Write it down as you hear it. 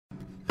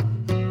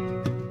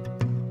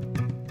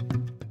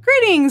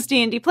Greetings,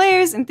 D&D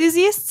players,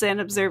 enthusiasts, and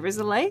observers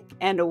alike,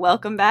 and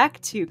welcome back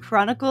to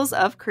Chronicles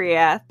of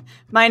Kriath.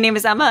 My name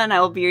is Emma, and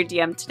I will be your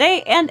DM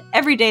today and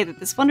every day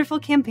that this wonderful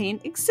campaign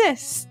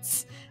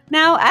exists.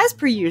 Now, as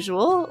per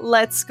usual,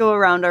 let's go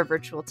around our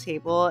virtual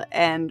table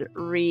and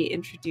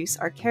reintroduce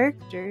our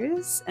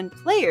characters and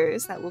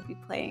players that will be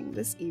playing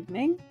this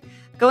evening,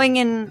 going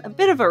in a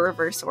bit of a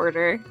reverse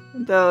order,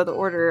 though the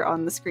order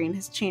on the screen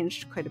has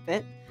changed quite a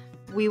bit.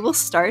 We will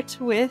start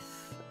with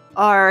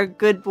our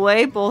good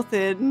boy, both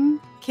in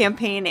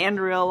campaign and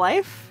real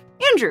life,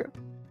 Andrew.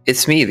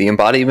 It's me, the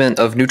embodiment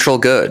of neutral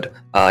good.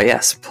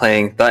 Yes,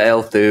 playing the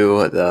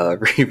Elthu, the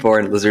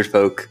reborn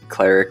lizardfolk,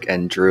 cleric,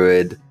 and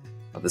druid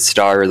of the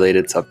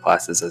star-related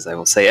subclasses, as I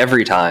will say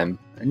every time.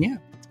 And yeah,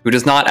 who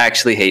does not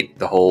actually hate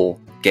the whole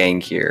gang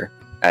here,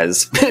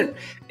 as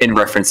in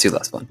reference to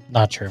last one.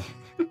 Not true.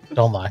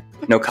 Don't lie.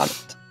 No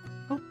comment.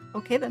 Oh,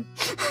 okay then.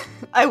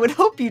 I would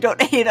hope you don't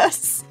hate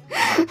us.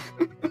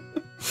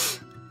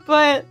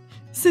 But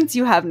since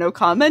you have no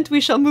comment, we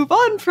shall move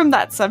on from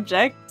that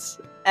subject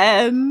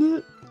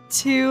and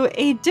to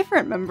a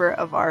different member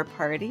of our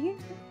party,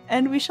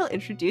 and we shall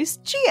introduce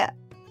Gia.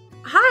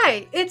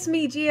 Hi, it's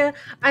me, Gia.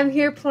 I'm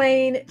here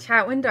playing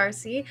Chatwin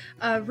Darcy,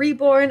 a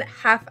reborn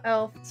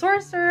half-elf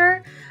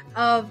sorcerer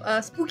of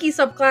a spooky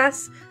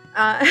subclass.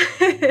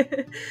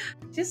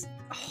 Just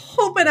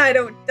hoping I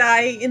don't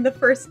die in the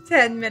first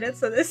 10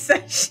 minutes of this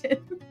session.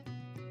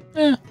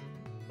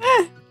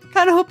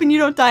 Kind of hoping you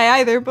don't die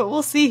either, but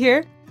we'll see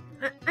here.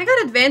 I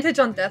got advantage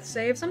on death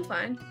saves, I'm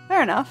fine.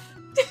 Fair enough.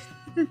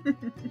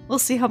 We'll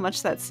see how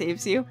much that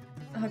saves you.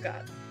 Oh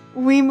god.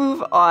 We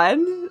move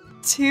on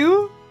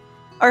to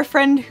our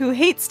friend who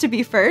hates to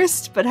be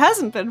first, but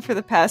hasn't been for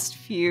the past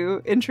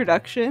few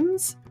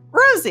introductions,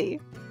 Rosie.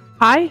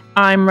 Hi,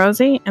 I'm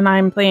Rosie, and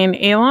I'm playing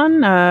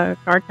Aelon, a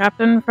guard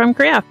captain from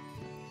Kriath.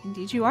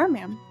 Indeed you are,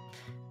 ma'am.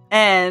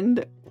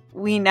 And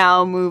we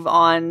now move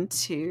on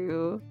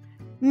to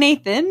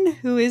Nathan,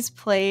 who is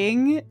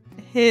playing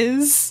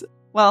his,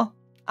 well,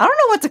 I don't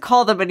know what to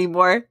call them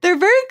anymore. They're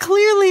very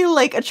clearly,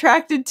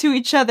 attracted to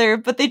each other,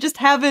 but they just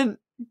haven't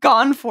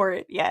gone for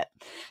it yet.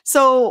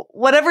 So,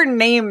 whatever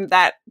name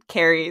that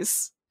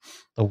carries.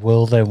 The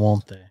will they,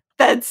 won't they.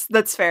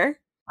 That's fair.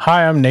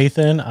 Hi, I'm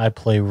Nathan. I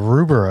play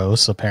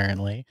Ruberos,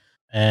 apparently.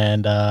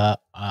 And I'm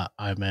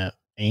an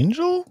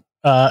angel?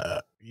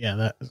 Angel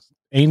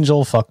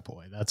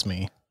fuckboy. That's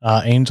me.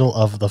 Angel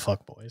of the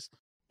fuckboys.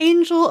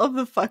 Angel of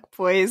the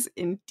fuckboys,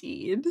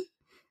 indeed.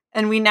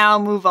 And we now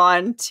move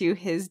on to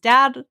his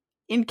dad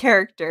in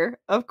character,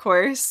 of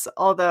course,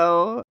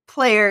 although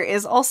player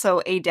is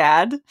also a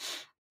dad,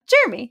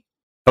 Jeremy.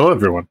 Hello,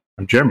 everyone.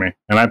 I'm Jeremy,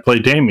 and I play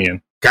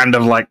Damien. Kind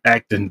of like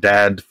acting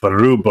dad for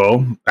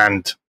Rubo,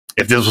 and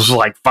if this was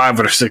 5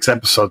 or 6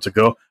 episodes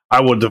ago,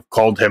 I would have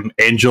called him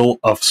Angel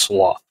of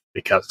Sloth,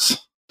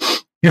 because...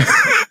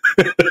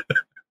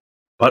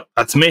 But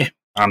that's me.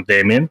 I'm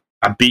Damien.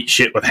 I beat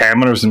shit with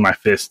hammers in my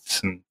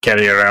fists and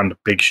carry around a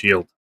big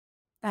shield.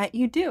 That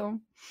you do.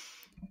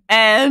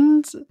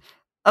 And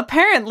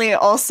apparently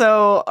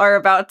also are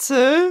about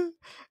to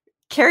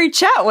carry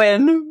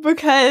Chatwin,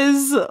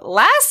 because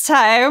last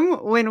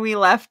time when we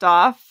left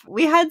off,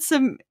 we had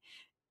some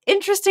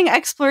interesting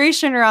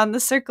exploration around the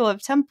Circle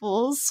of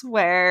Temples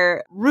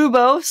where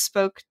Rubo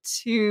spoke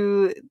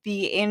to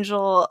the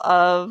Angel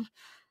of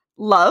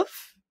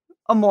Love,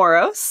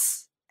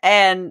 Amoros,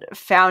 and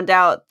found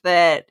out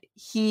that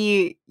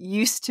he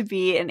used to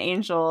be an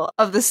angel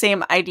of the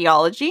same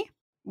ideology.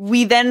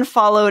 We then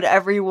followed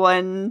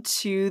everyone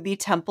to the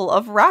Temple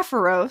of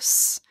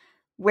Rapharos,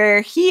 where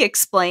he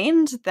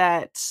explained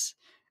that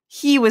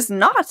he was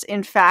not,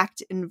 in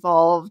fact,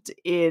 involved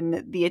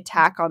in the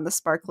attack on the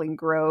Sparkling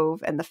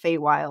Grove and the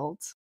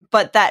Feywild,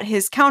 but that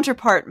his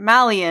counterpart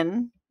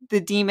Malian,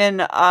 the demon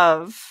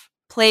of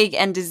plague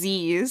and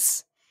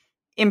disease,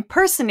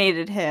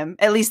 impersonated him,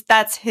 at least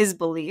that's his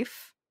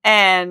belief,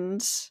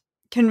 and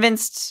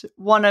convinced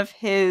one of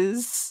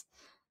his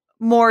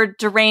more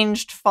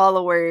deranged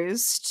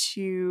followers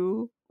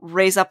to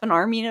raise up an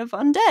army of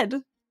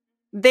undead.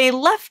 They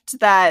left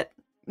that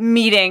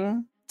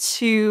meeting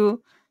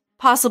to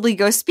possibly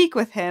go speak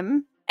with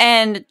him,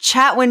 and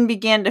Chatwin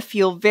began to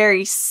feel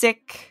very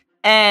sick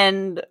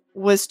and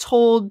was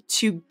told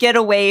to get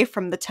away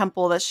from the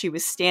temple that she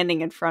was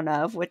standing in front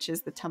of, which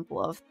is the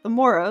Temple of the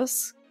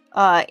Moros,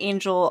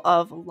 Angel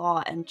of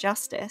Law and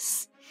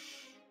Justice.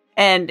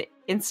 And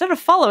instead of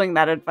following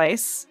that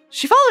advice,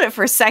 she followed it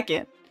for a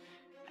second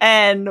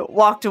and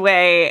walked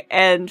away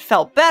and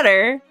felt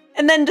better,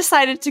 and then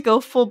decided to go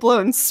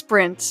full-blown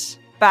sprint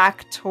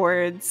back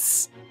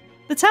towards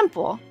the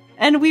temple.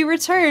 And we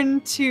return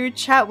to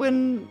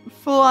Chatwin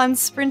full-on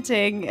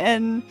sprinting,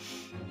 and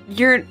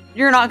you're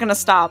not gonna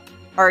stop,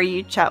 are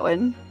you,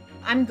 Chatwin?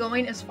 I'm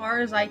going as far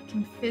as I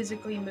can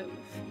physically move.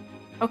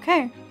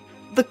 Okay.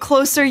 The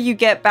closer you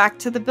get back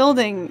to the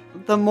building,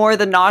 the more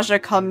the nausea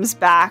comes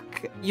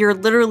back. You're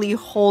literally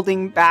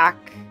holding back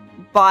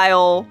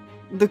bile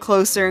the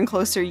closer and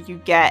closer you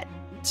get,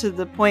 to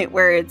the point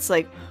where it's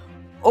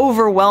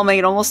overwhelming.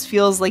 It almost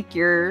feels like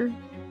your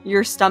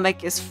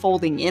stomach is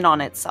folding in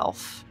on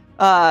itself.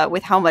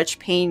 with how much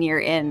pain you're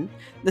in.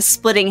 The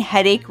splitting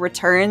headache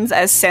returns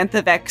as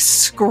Santhavek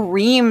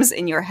screams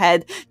in your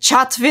head,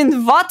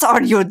 "Chatwin, what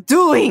are you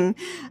doing?"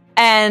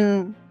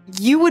 And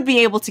you would be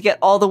able to get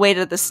all the way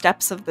to the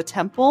steps of the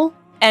temple.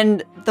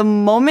 And the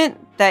moment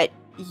that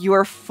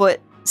your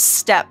foot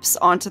steps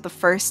onto the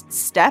first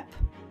step,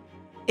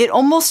 it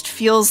almost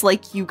feels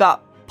like you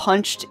got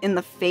punched in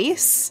the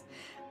face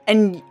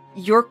and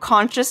your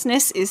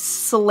consciousness is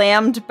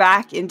slammed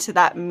back into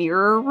that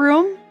mirror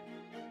room.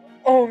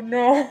 Oh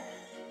no.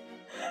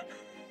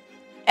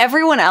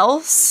 Everyone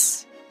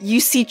else, you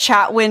see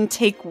Chatwin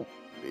take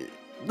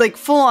like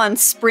full on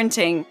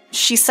sprinting.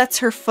 She sets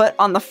her foot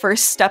on the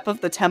first step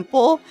of the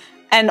temple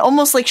and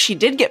almost like she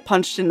did get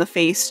punched in the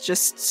face,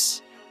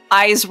 just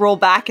eyes roll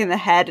back in the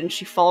head and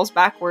she falls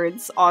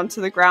backwards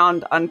onto the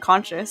ground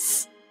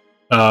unconscious.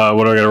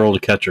 What do I gotta roll to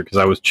catch her? Because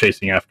I was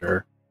chasing after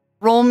her.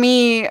 Roll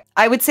me,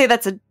 I would say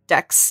that's a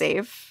dex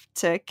save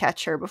to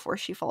catch her before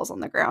she falls on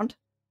the ground.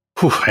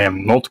 Whew, I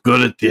am not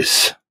good at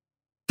this.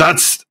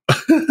 That's...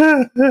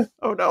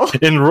 Oh no.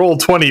 In roll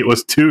 20, it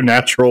was 2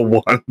 natural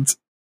ones.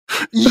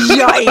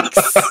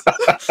 Yikes!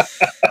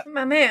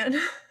 My man.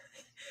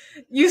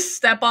 You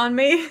step on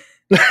me.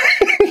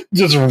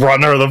 Just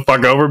run her the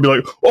fuck over and be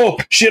like, "Oh,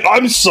 shit,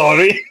 I'm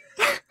sorry."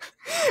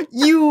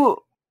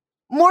 You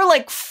more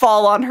like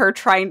fall on her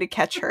trying to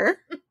catch her.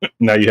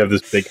 Now you have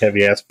this big,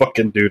 heavy-ass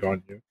fucking dude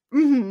on you.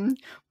 Mm-hmm.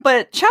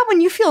 But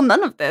Chatwin, you feel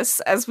none of this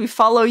as we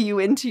follow you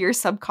into your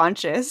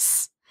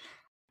subconscious.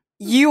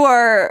 You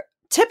are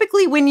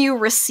typically, when you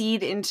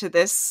recede into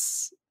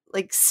this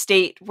like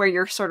state where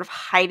you're sort of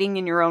hiding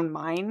in your own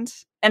mind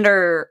and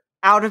are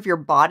out of your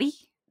body,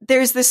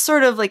 there's this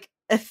sort of like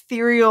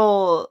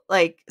ethereal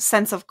like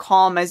sense of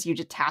calm as you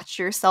detach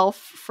yourself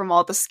from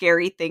all the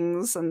scary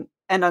things and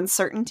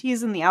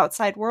uncertainties in the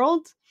outside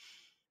world.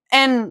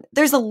 And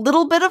there's a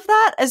little bit of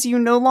that as you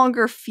no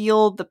longer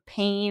feel the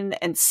pain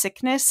and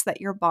sickness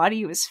that your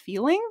body was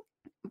feeling,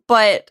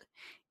 but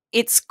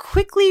it's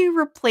quickly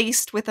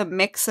replaced with a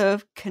mix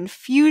of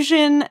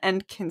confusion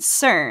and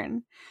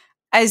concern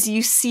as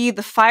you see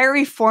the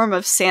fiery form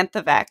of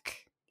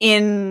Santhavek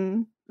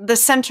in the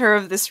center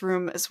of this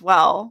room as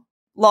well.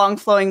 Long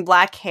flowing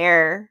black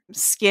hair,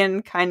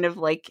 skin kind of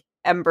like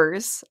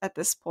embers at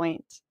this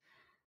point.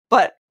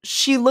 But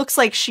she looks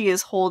like she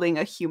is holding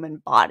a human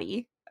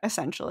body,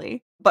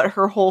 essentially. But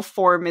her whole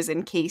form is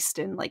encased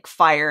in like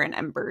fire and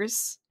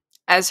embers.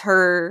 As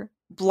her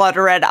blood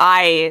red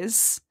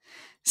eyes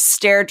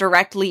stare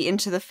directly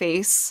into the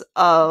face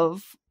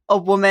of a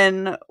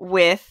woman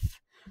with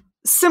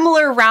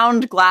similar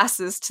round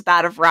glasses to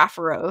that of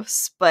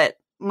Rapharos, but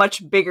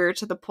much bigger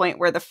to the point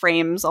where the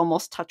frames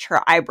almost touch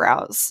her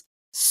eyebrows.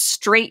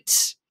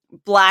 Straight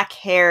black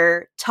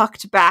hair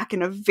tucked back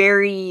in a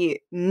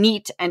very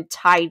neat and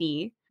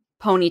tidy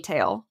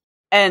ponytail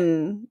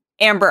and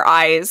amber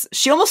eyes.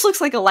 She almost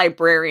looks like a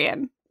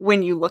librarian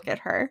when you look at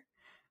her,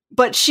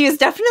 but she is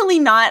definitely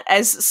not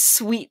as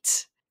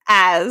sweet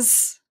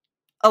as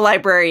a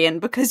librarian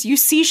because you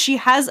see she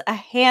has a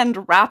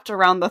hand wrapped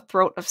around the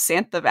throat of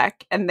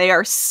Santhavek and they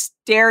are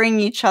staring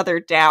each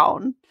other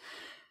down.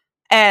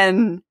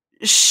 And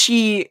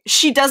she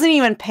doesn't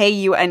even pay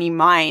you any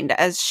mind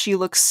as she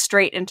looks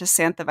straight into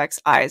Santhavek's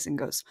eyes and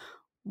goes,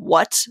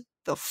 "What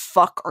the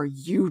fuck are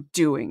you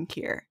doing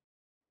here?"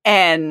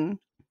 And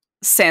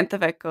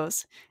Santhavek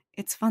goes,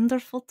 "It's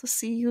wonderful to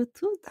see you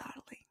too,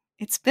 darling.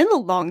 It's been a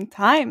long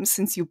time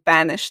since you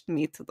banished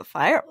me to the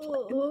fireplace."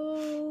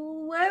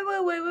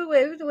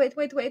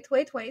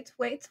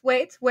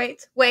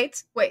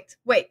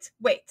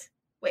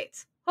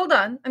 Wait. Hold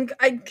on.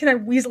 Can I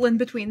weasel in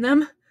between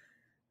them?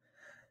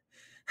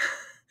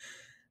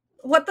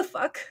 What the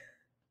fuck?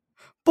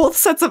 Both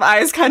sets of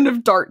eyes kind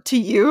of dart to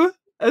you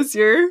as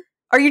you're...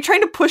 Are you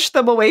trying to push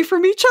them away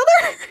from each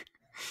other?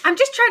 I'm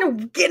just trying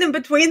to get in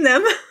between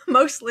them,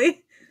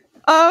 mostly.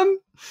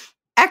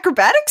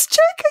 Acrobatics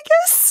check, I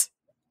guess?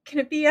 Can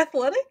it be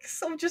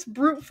athletics? I'm just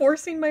brute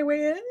forcing my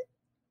way in?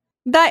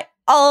 That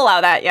I'll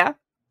allow that, yeah.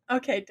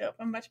 Okay, dope.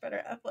 I'm much better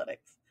at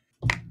athletics.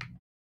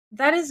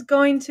 That is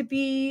going to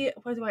be...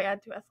 What do I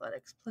add to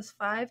athletics?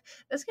 +5?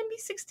 That's going to be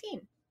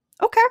 16.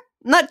 Okay,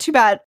 not too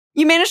bad.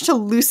 You managed to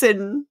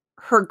loosen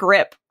her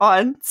grip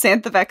on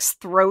Santhavek's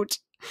throat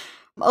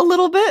a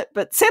little bit,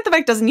 but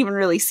Santhavek doesn't even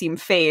really seem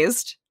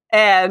phased.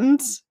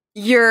 And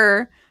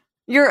you're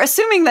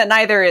assuming that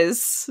neither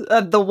is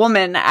the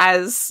woman,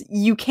 as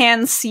you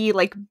can see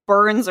like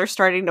burns are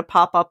starting to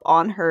pop up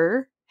on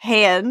her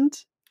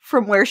hand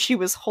from where she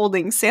was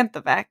holding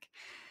Santhavek.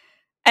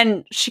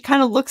 And she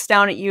kind of looks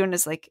down at you and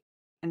is like,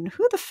 "And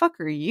who the fuck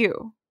are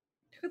you?"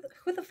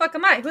 Who the fuck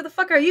am I? Who the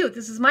fuck are you?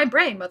 This is my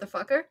brain,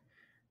 motherfucker.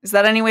 Is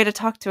that any way to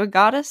talk to a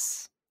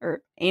goddess?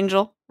 Or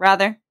angel,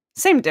 rather?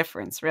 Same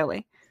difference,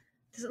 really.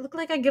 Does it look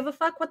like I give a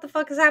fuck? What the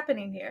fuck is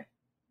happening here?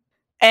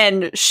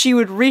 And she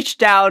would reach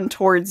down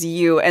towards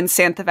you, and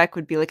Santhavek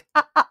would be like,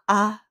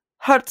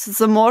 hurt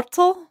the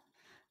mortal?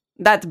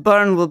 That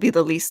burn will be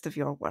the least of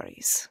your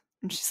worries.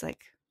 And she's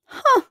like,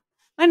 huh,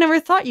 I never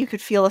thought you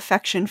could feel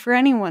affection for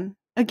anyone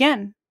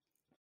again.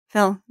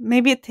 Well,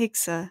 maybe it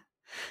takes a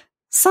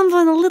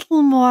someone a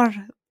little more,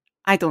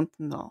 I don't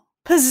know,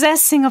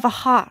 possessing of a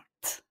heart.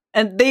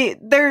 And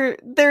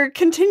they're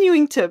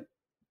continuing to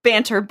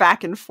banter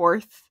back and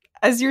forth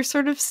as you're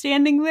sort of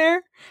standing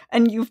there,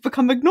 and you've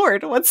become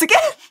ignored once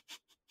again.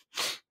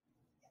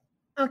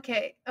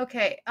 Okay.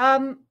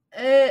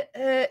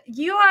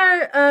 You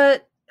are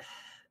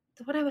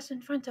the one I was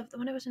in front of.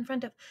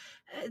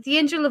 The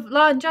Angel of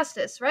Law and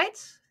Justice, right?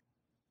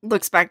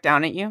 Looks back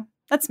down at you.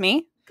 That's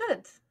me.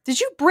 Good. Did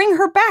you bring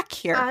her back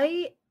here?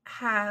 I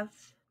have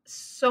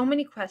so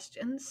many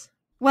questions.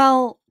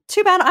 Well,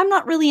 too bad I'm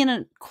not really in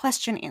a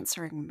question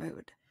answering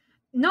mood.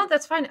 No,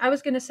 that's fine. I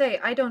was going to say,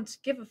 I don't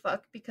give a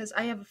fuck because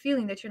I have a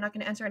feeling that you're not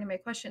going to answer any of my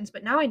questions,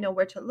 but now I know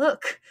where to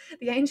look.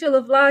 The Angel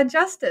of Law and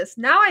Justice.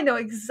 Now I know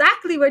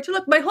exactly where to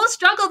look. My whole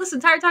struggle this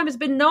entire time has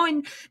been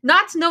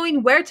not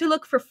knowing where to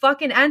look for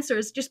fucking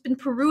answers, just been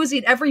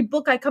perusing every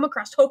book I come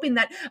across, hoping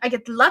that I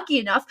get lucky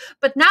enough,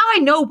 but now I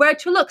know where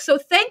to look, so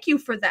thank you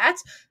for that.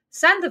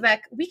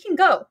 Sandovec, we can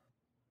go.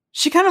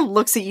 She kind of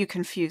looks at you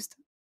confused.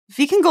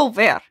 We can go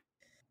where?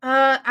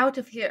 Out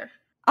of here.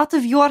 Out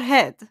of your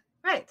head.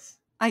 Right.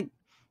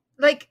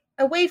 Like,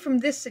 away from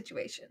this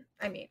situation,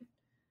 I mean.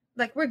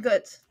 Like, we're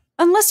good.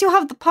 Unless you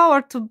have the power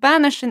to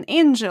banish an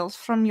angel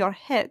from your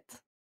head.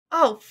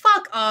 Oh,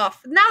 fuck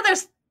off. Now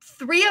there's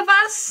 3 of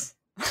us?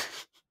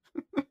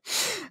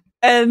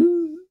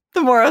 And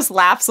Themoros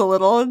laughs a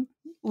little and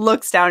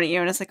looks down at you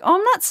and is like, oh,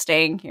 I'm not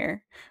staying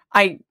here.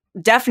 I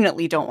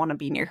definitely don't want to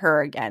be near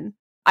her again.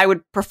 I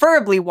would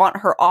preferably want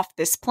her off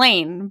this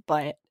plane,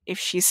 but if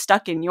she's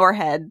stuck in your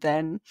head,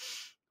 then,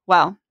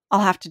 well,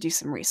 I'll have to do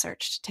some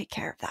research to take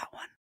care of that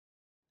one.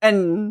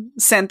 And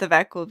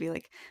Santavec will be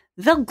like,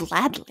 well,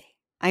 gladly.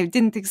 I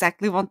didn't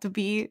exactly want to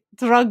be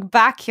dragged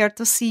back here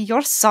to see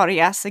your sorry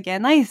ass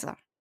again either.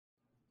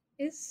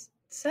 Is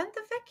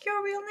Santavec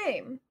your real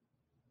name?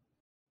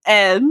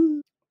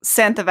 And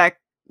Santavec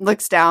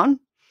looks down.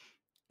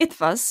 It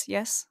was,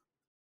 yes.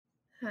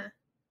 Huh.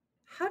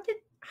 How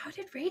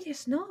did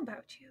Radius know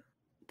about you?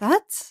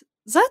 That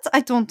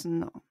I don't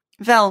know.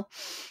 Well,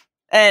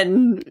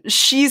 and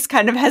she's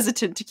kind of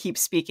hesitant to keep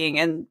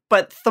speaking,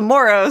 but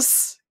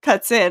Themoros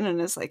cuts in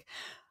and is like,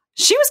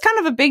 she was kind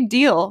of a big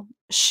deal.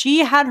 She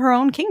had her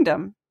own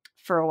kingdom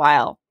for a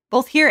while,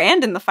 both here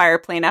and in the fire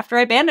plane after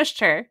I banished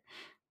her.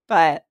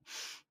 But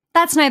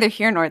that's neither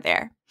here nor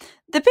there.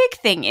 The big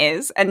thing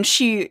is, and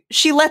she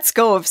lets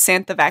go of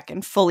Santavec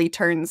and fully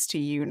turns to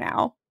you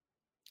now.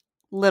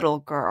 Little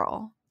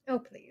girl. Oh,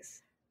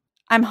 please.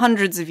 I'm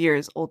hundreds of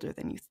years older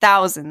than you,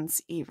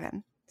 thousands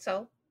even.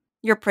 So?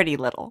 You're pretty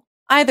little.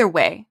 Either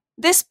way,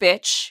 this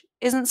bitch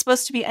isn't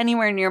supposed to be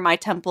anywhere near my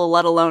temple,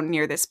 let alone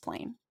near this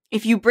plane.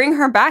 If you bring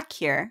her back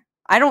here,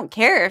 I don't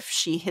care if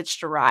she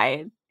hitched a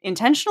ride,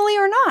 intentionally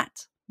or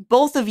not.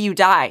 Both of you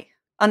die.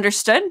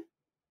 Understood?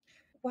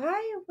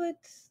 Why would...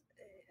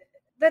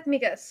 Let me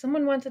guess.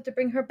 Someone wanted to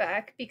bring her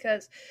back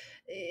because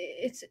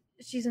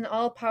she's an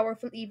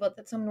all-powerful evil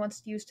that someone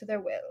wants to use to their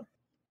will.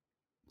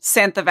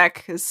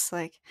 Santavec is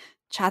like,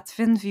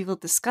 Chatwin, we will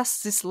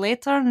discuss this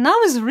later. Now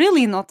is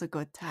really not a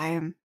good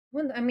time.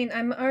 Well, I mean,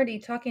 I'm already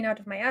talking out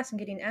of my ass and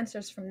getting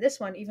answers from this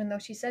one, even though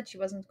she said she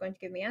wasn't going to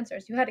give me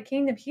answers. You had a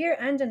kingdom here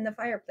and in the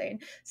fire plane.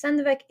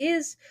 Sandovec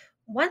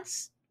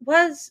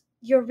was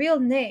your real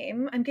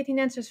name. I'm getting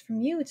answers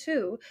from you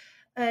too.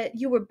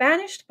 You were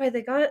banished by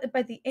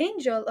the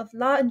Angel of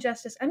Law and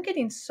Justice. I'm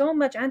getting so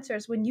much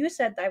answers when you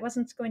said that I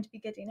wasn't going to be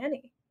getting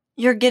any.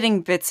 You're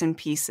getting bits and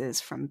pieces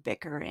from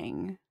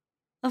bickering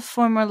of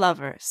former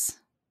lovers.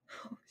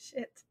 Oh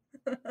shit!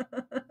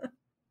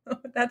 Oh,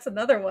 that's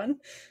another one.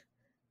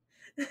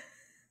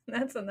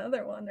 That's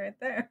another one right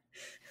there.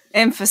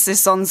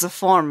 Emphasis on the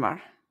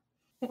former.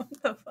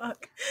 What the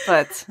fuck?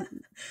 But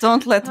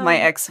don't let my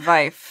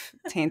ex-wife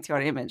taint your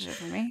image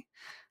of me.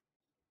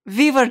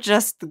 We were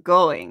just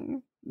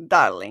going,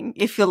 darling,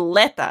 if you'll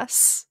let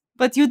us.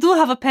 But you do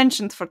have a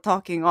penchant for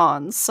talking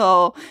on,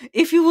 so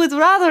if you would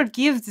rather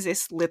give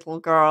this little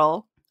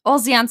girl all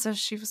the answers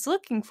she was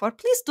looking for,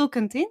 please do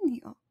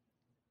continue.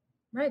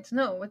 Right,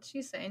 no, what's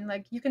she saying?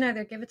 Like, you can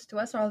either give it to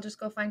us or I'll just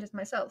go find it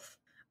myself.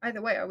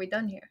 Either way, are we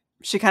done here?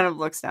 She kind of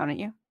looks down at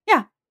you.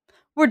 Yeah,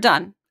 we're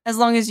done. As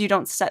long as you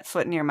don't set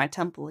foot near my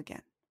temple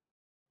again.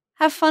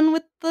 Have fun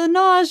with the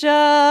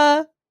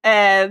nausea.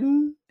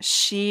 And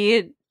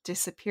she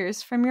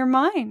disappears from your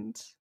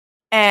mind.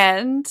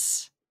 And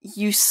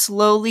you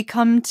slowly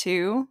come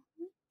to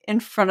in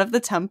front of the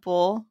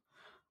temple,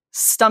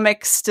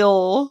 stomach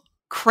still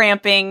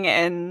cramping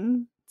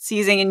and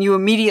seizing, and you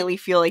immediately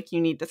feel like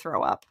you need to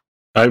throw up.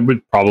 I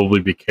would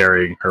probably be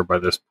carrying her by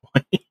this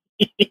point.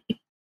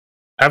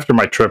 After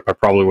my trip, I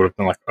probably would have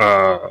been like,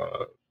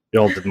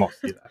 y'all did not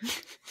see that.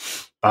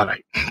 Thought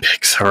I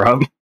picks her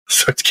up,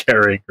 starts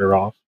carrying her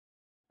off.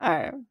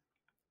 Alright.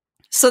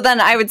 So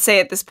then I would say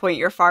at this point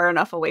you're far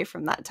enough away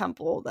from that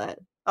temple that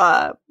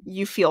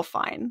you feel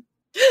fine.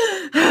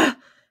 I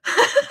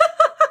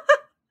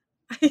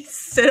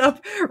sit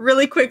up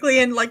really quickly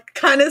and like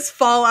kind of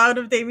fall out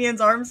of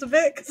Damien's arms a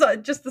bit because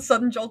just the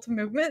sudden jolt of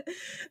movement.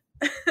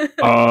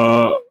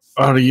 Are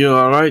you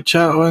alright,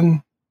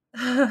 Chatwin?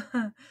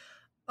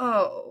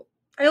 Oh.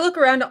 I look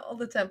around at all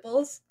the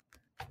temples.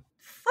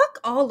 Fuck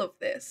all of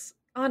this.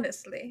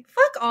 Honestly.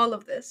 Fuck all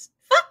of this.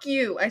 Fuck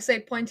you, I say,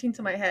 pointing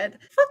to my head.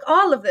 Fuck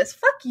all of this.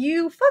 Fuck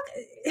you. Fuck.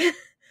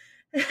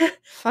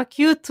 Fuck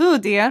you too,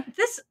 dear.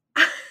 This.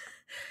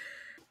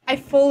 I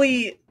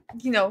fully,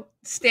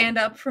 stand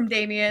up from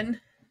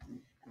Damien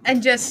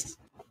and just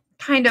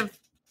kind of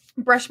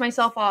brush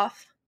myself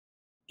off.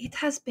 It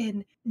has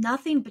been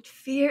nothing but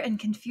fear and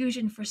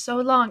confusion for so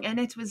long, and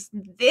it was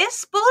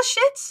this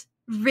bullshit?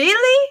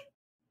 Really?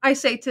 I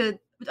say to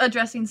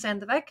addressing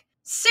Sandovec.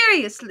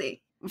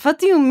 Seriously. What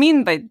do you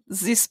mean by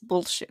this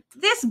bullshit?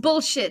 This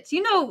bullshit.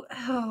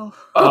 Oh.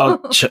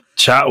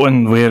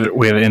 Chatwin,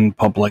 we're in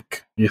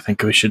public. You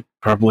think we should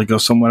probably go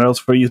somewhere else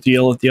for you to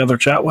yell at the other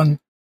Chatwin?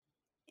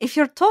 If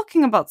you're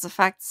talking about the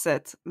fact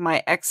that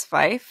my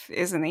ex-wife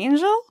is an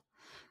angel,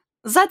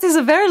 that is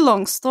a very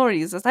long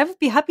story that I would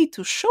be happy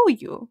to show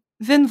you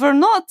when we're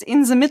not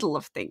in the middle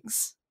of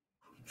things.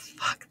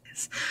 Fuck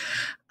this.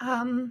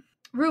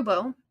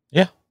 Rubo.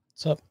 Yeah,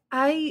 what's up?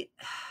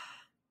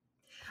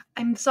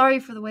 I'm sorry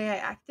for the way I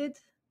acted.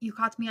 You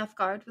caught me off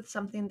guard with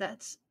something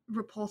that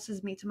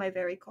repulses me to my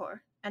very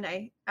core, and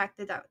I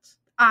acted out.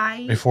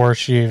 Before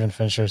she even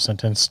finished her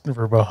sentence,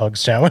 Rubo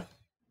hugs Chatwin.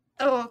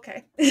 Oh,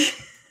 okay.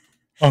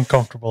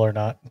 Uncomfortable or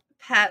not.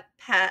 Pat.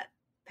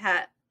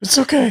 It's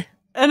okay.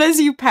 And as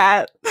you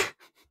pat,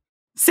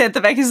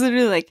 Sandovec is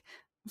literally like,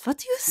 what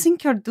do you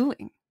think you're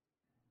doing?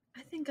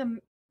 I think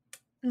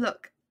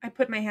Look, I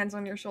put my hands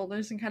on your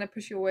shoulders and kind of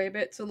push you away a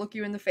bit to look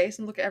you in the face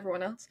and look at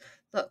everyone else.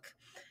 Look,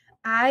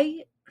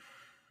 I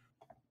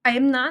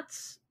am not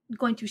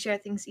going to share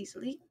things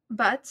easily,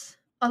 but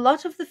a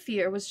lot of the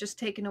fear was just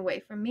taken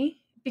away from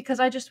me because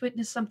I just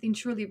witnessed something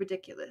truly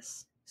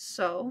ridiculous.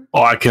 So...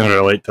 Oh, I can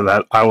relate to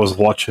that. I was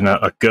watching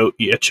a goat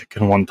eat a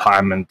chicken one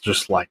time and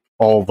just like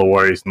all the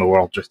worries in the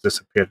world just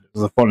disappeared. It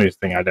was the funniest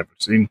thing I'd ever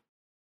seen.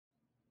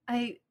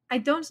 I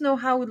don't know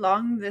how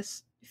long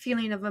this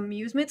feeling of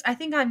amusement... I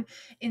think I'm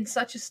in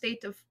such a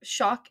state of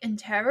shock and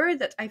terror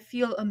that I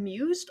feel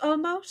amused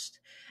almost.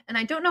 And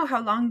I don't know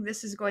how long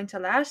this is going to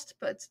last,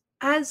 but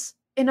as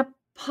an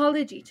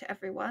apology to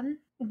everyone,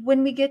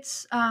 when we get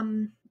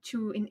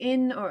to an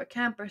inn or a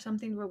camp or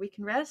something where we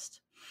can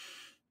rest,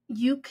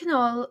 you can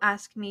all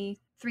ask me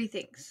 3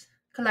 things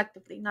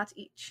collectively, not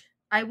each.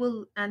 I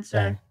will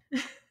answer.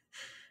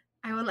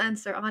 I will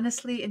answer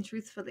honestly and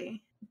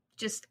truthfully.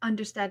 Just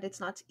understand it's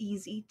not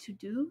easy to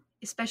do,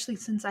 especially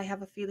since I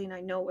have a feeling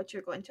I know what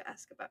you're going to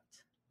ask about.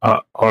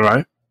 All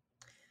right.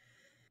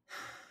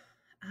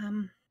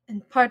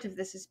 And part of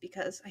this is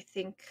because I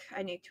think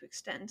I need to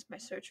extend my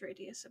search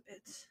radius a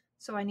bit,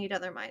 so I need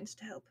other minds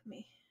to help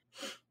me.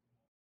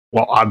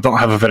 Well, I don't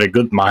have a very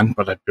good mind,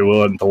 but I'd be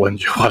willing to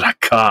lend you what I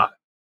got.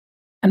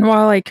 And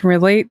while I can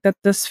relate that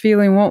this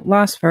feeling won't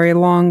last very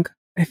long,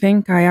 I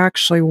think I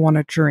actually want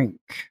a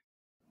drink.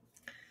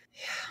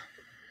 Yeah.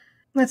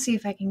 Let's see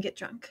if I can get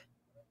drunk.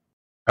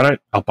 All right,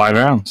 I'll buy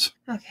rounds.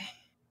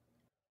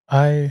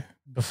 Okay.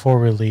 Before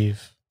we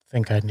leave,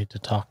 think I need to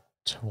talk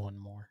to one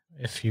more,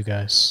 if you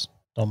guys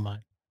don't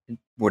mind.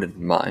 Wouldn't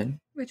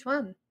mind. Which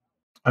one?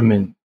 I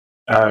mean,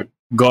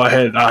 go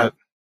ahead. I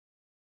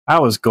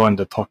was going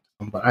to talk to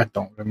them, but I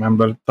don't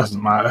remember. It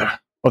doesn't matter.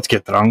 Let's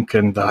get drunk,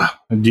 and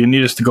do you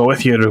need us to go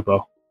with you,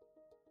 Rubo?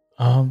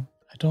 I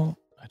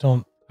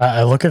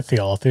look at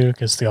Thealthu,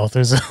 because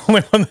Thealthu's the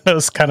only one that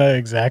knows kind of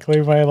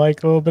exactly my,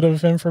 like, little bit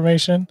of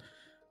information.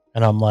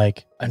 And I'm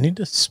like, I need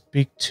to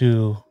speak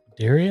to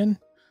Darian.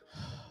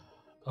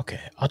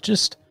 Okay, I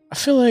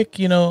feel like,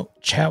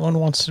 Chatwin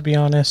wants to be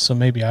honest, so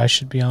maybe I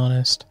should be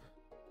honest.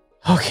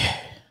 Okay.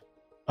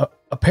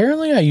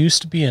 Apparently I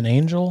used to be an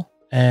angel,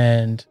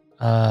 and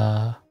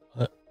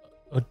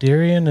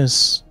Darian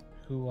is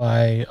who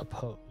I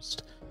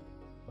opposed.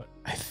 But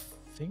I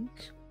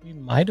think we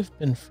might have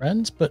been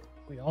friends, but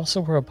we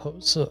also were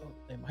opposed, so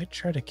they might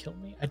try to kill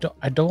me.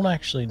 I don't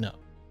actually know.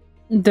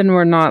 Then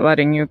we're not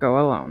letting you go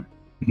alone.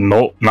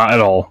 No, not at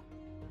all.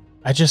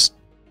 I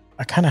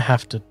kind of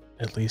have to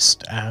at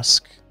least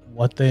ask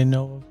what they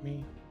know of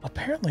me.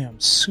 Apparently I'm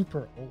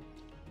super old.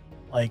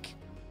 Like,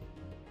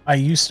 I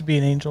used to be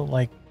an angel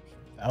like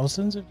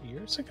thousands of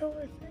years ago,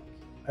 I think.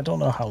 I don't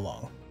know how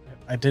long.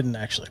 I didn't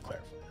actually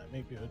clarify that.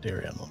 Maybe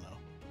Darian will know.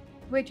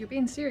 Wait, you're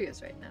being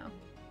serious right now.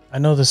 I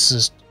know this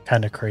is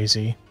kind of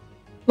crazy.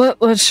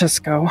 Let's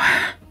just go.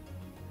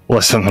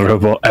 Listen,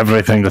 Rubo,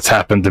 everything that's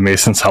happened to me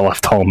since I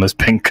left home has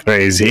been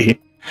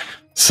crazy.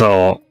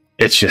 So,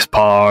 it's just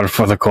par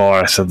for the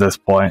course at this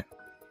point.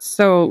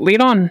 So,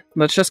 lead on.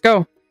 Let's just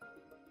go.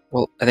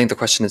 Well, I think the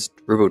question is,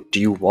 Rubo, do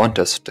you want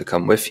us to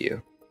come with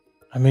you?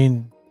 I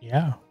mean,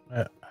 yeah.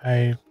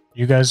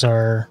 You guys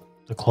are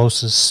the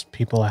closest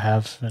people I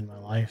have in my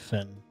life,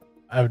 and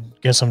I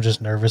guess I'm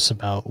just nervous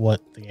about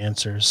what the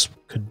answers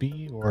could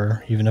be,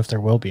 or even if there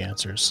will be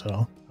answers.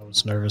 So I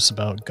was nervous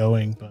about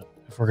going, but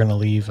if we're going to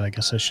leave, I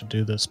guess I should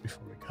do this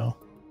before we go.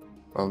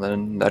 Well, then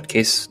in that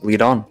case,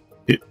 lead on.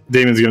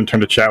 Damon's going to turn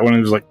to Chatwin and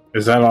he's like,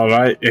 is that all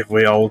right if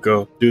we all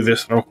go do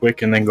this real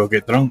quick and then go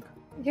get drunk?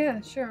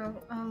 Yeah, sure.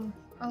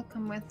 I'll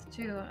come with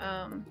too.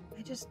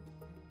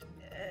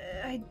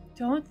 I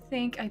don't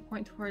think I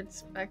point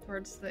back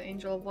towards the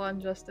Angel of Law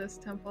and Justice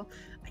temple.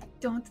 I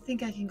don't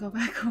think I can go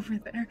back over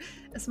there.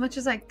 As much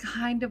as I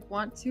kind of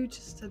want to,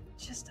 just to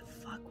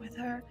fuck with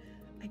her,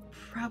 I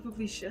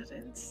probably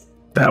shouldn't.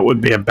 That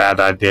would be a bad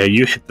idea.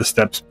 You hit the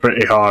steps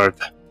pretty hard.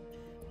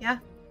 Yeah.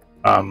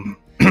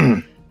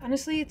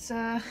 Honestly, it's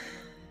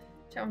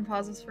Chatwin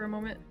pauses for a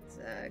moment. It's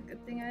a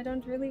good thing I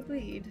don't really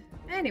bleed.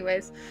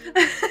 Anyways.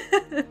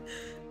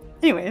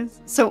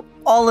 So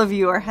all of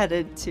you are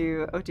headed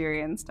to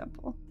Odirian's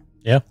temple.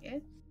 Yeah.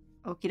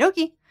 Okie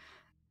dokie.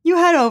 You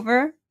head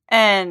over,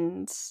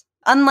 and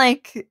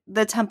unlike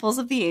the temples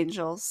of the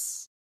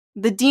angels,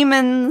 the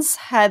demons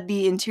had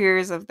the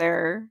interiors of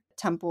their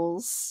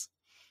temples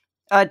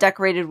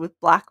decorated with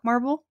black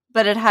marble,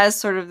 but it has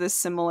sort of this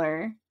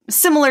similar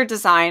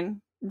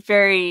design,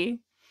 very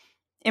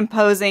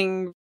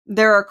imposing.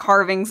 There are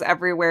carvings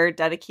everywhere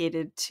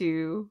dedicated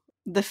to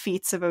the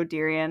feats of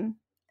Odirian,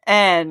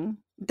 and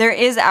there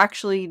is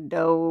actually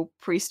no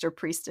priest or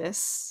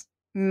priestess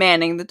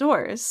manning the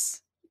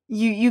doors.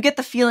 You get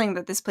the feeling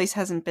that this place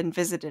hasn't been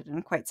visited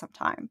in quite some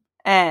time,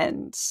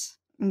 and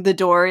the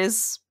door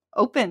is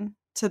open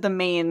to the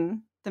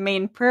main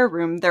prayer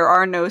room. There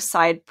are no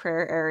side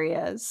prayer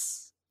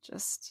areas,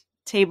 just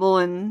table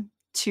and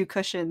 2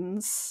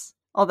 cushions,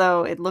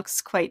 although it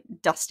looks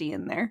quite dusty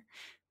in there.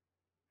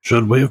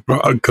 Should we have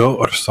brought a goat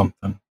or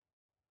something?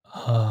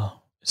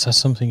 Is that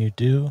something you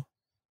do?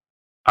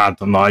 I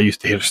don't know. I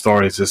used to hear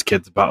stories as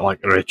kids about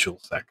like ritual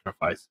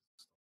sacrifice.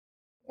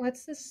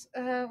 What's this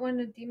one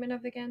a demon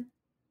of again?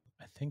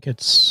 I think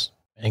it's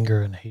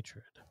anger and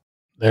hatred.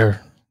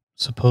 They're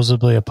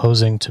supposedly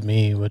opposing to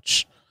me,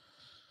 which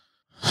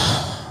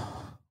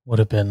would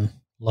have been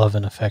love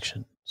and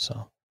affection.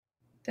 So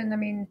Then, I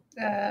mean,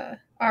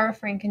 our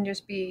refrain can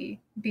just be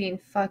being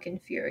fucking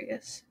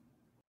furious.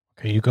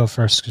 okay, you go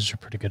first because you're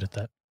pretty good at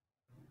that.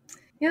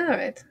 Yeah,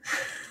 alright.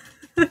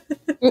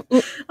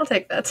 I'll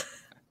take that.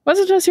 Was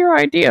it just your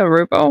idea,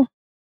 Rubo?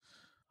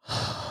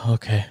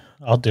 Okay,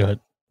 I'll do it.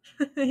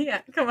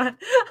 Yeah, come on.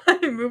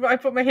 I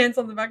put my hands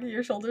on the back of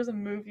your shoulders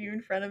and move you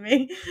in front of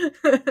me.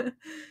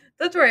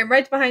 Don't worry, I'm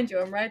right behind you.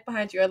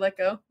 I let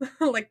go.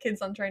 Like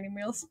kids on training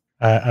wheels.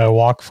 I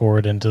walk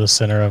forward into the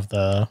center of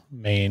the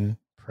main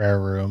prayer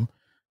room,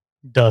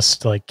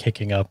 dust like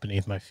kicking up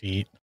beneath my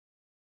feet.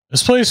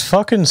 This place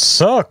fucking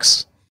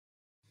sucks.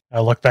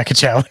 I look back at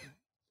Chatwin.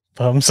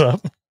 Thumbs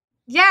up.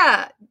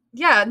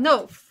 Yeah,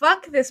 no,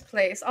 fuck this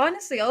place.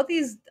 Honestly, all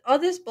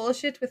this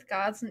bullshit with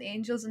gods and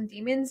angels and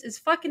demons is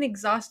fucking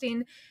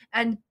exhausting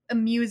and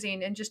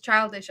amusing and just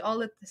childish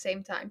all at the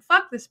same time.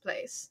 Fuck this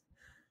place.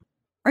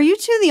 Are you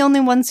two the only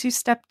ones who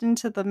stepped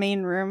into the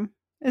main room?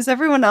 Is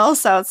everyone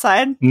else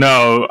outside?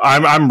 No,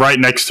 I'm right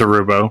next to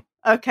Rubo.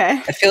 Okay.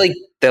 I feel like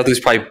the other's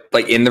probably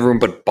like in the room,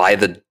 but by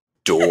the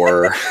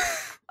door.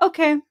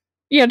 Okay.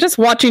 Yeah, just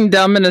watching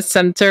Dumb in the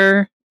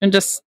center and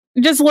just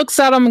looks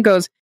at him and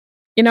goes,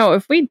 you know,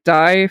 if we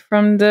die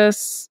from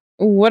this,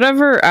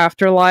 whatever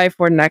afterlife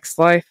or next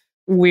life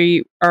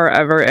we are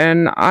ever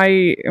in,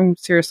 I am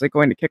seriously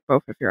going to kick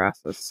both of your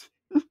asses.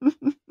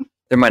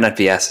 There might not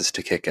be asses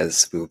to kick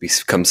as we will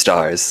become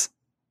stars.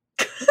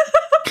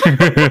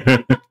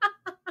 And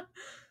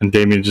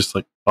Damien's just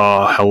like,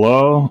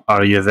 hello?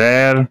 Are you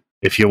there?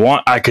 If you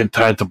want, I could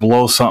try to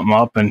blow something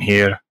up in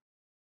here.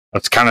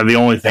 That's kind of the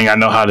only thing I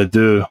know how to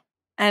do.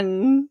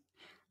 And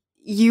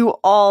you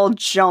all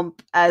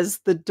jump as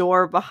the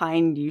door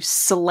behind you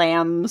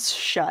slams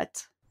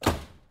shut.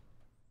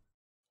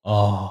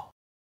 Oh.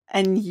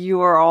 And you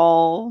are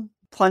all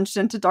plunged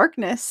into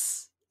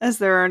darkness as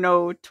there are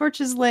no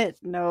torches lit,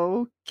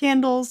 no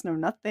candles, no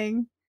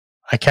nothing.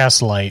 I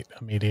cast light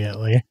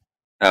immediately.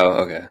 Oh,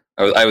 okay.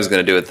 I was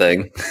going to do a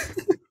thing.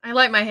 I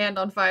light my hand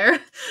on fire.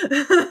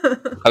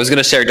 I was going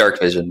to share dark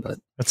vision, but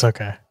It's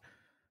okay.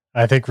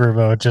 I think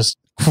Rubo just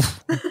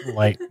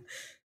light.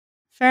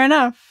 Fair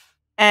enough.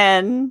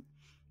 And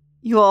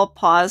you all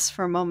pause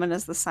for a moment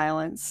as the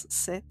silence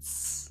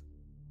sits.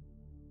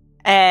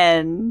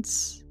 And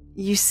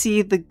you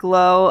see the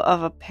glow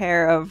of a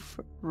pair of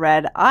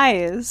red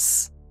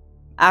eyes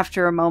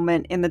after a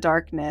moment in the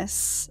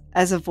darkness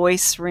as a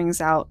voice rings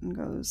out and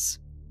goes,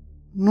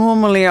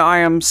 "Normally I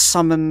am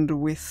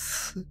summoned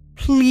with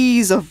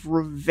pleas of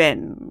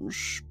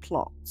revenge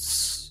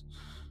plots,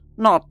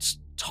 not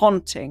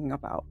taunting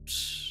about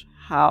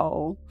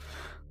how...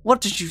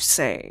 What did you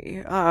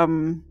say?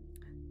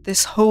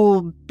 This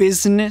whole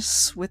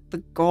business with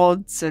the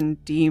gods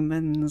and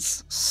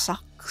demons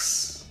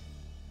sucks."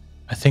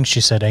 I think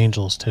she said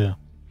angels too.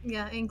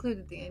 Yeah, I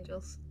included the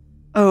angels.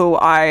 Oh,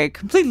 I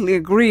completely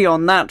agree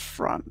on that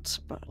front,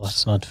 but Well,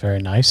 that's not very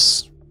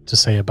nice to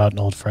say about an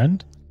old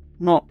friend.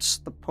 not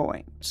the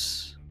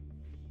point.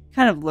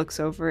 Kind of looks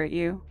over at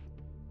you.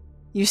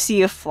 You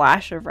see a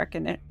flash of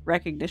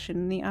recognition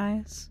in the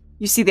eyes.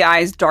 You see the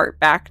eyes dart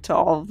back to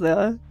all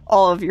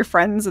of your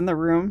friends in the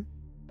room.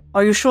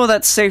 Are you sure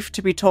that's safe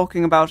to be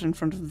talking about in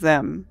front of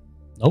them?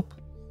 Nope.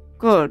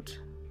 Good,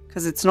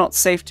 because it's not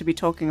safe to be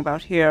talking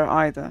about here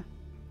either.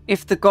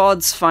 If the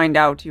gods find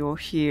out you're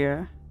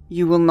here,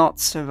 you will not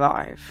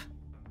survive.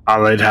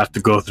 they'd have to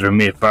go through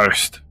me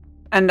first.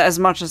 And as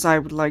much as I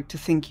would like to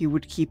think you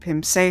would keep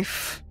him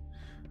safe,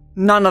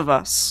 none of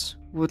us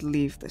would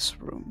leave this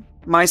room,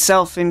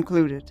 myself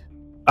included.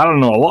 I don't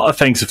know, a lot of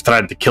things have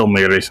tried to kill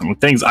me recently.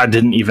 Things I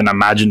didn't even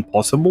imagine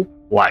possible,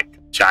 like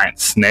giant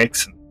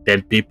snakes and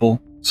dead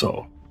people,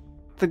 so...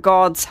 The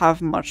gods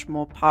have much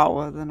more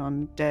power than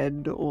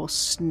undead or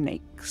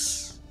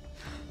snakes.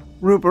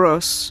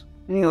 Ruberos,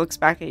 and he looks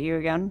back at you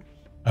again.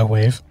 I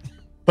wave.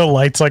 The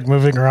light's like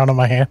moving around on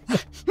my hand.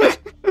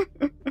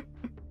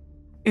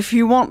 If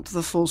you want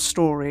the full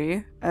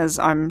story, as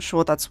I'm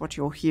sure that's what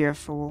you're here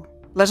for,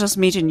 let us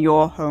meet in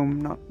your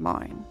home, not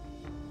mine.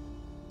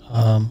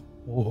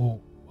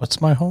 What's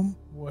my home?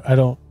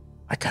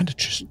 I kind of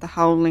just... The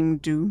Howling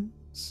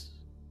Dunes?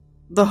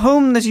 The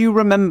home that you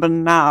remember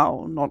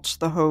now, not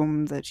the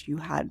home that you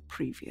had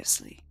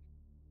previously.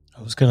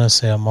 I was gonna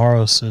say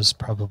Amaros is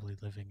probably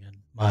living in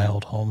my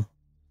old home.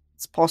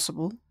 It's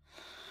possible.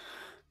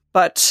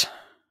 But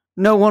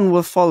no one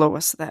will follow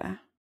us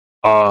there.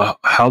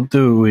 How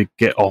do we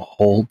get a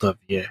hold of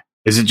you?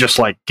 Is it just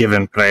like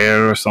giving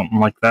prayer or something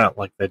like that,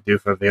 like they do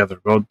for the other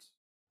gods?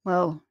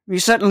 Well, you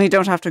certainly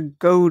don't have to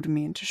goad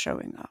me into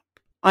showing up.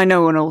 I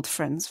know an old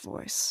friend's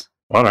voice.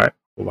 Alright,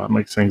 well that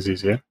makes things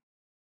easier.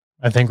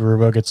 I think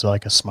Rubo gets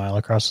like a smile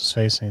across his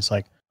face and he's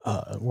like,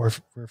 we're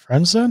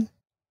friends then?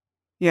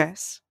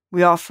 Yes,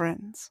 we are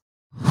friends.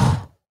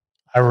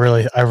 I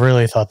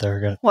really thought they were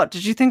gonna... What,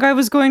 did you think I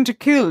was going to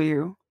kill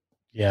you?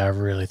 Yeah, I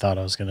really thought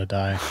I was gonna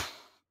die.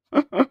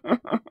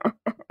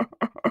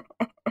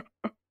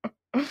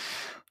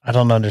 I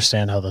don't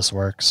understand how this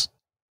works.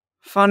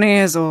 Funny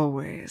as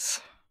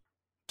always.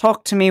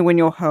 Talk to me when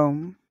you're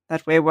home.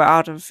 That way we're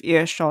out of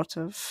earshot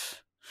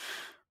of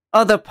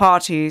other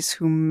parties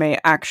who may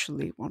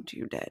actually want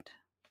you dead.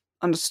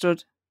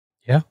 Understood?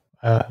 Yeah,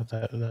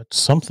 that's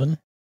something.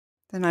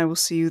 Then I will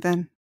see you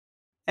then.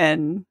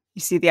 And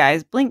you see the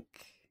eyes blink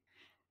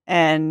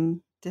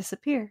and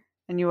disappear.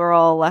 And you are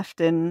all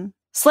left in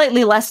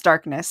slightly less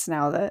darkness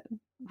now that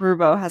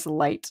Rubo has a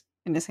light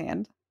in his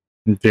hand.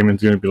 And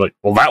Damon's gonna be like,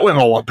 well that went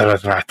a lot better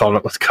than I thought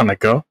it was gonna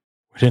go.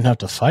 We didn't have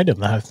to fight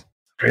him.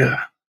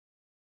 Yeah.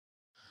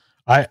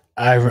 I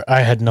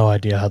had no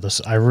idea how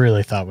this... I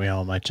really thought we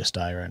all might just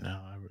die right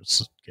now. I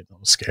was getting a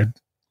little scared.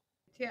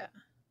 Yeah.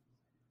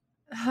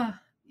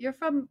 You're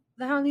from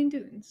the Howling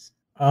Dunes.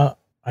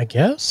 I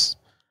guess?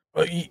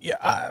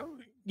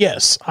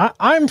 Yes,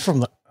 I'm from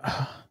the...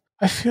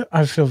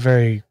 I feel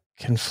very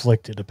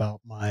conflicted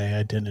about my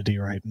identity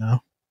right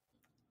now.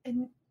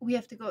 And we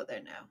have to go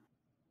there now.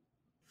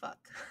 Fuck.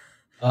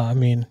 I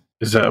mean...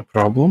 Is that a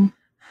problem?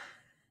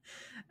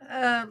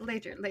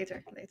 Later.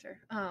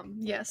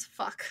 Yes,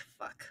 fuck.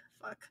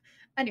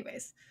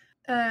 Anyways,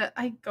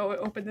 I go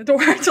open the door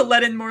to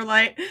let in more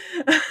light.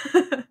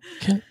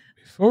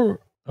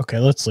 Okay,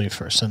 let's leave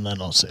first and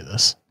then I'll say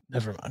this.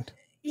 Never mind.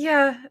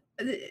 Yeah,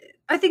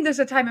 I think there's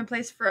a time and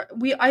place for...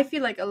 I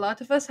feel like a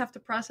lot of us have to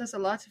process a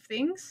lot of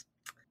things.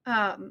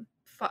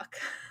 Fuck.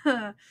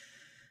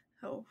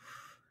 Oh.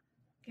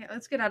 Yeah,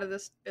 let's get out of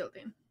this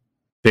building.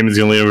 Damon's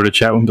gonna lean over to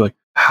Chatwin and be like,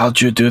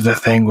 how'd you do the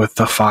thing with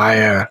the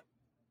fire?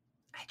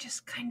 I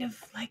just kind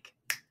of like...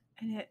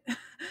 And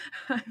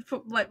I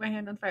light my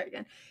hand on fire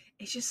again.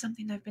 It's just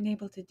something I've been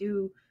able to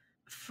do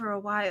for a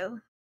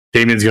while.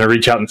 Damien's gonna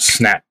reach out and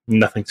snap.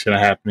 Nothing's gonna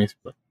happen. He's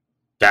like,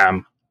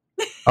 damn.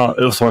 Oh,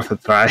 it was worth a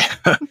try.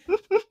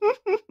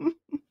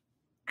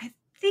 I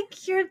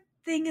think your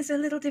thing is a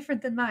little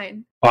different than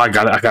mine. Oh, I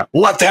got it.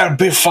 Let there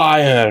be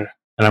fire!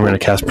 And I'm gonna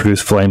cast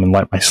Produce Flame and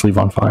light my sleeve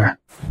on fire.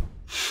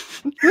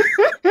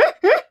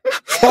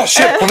 Oh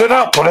shit, put it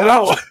out!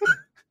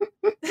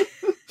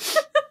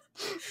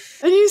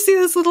 And you see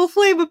this little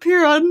flame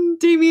appear on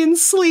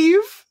Damien's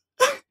sleeve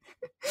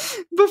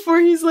before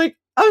he's like,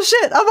 oh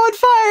shit, I'm on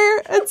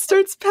fire, and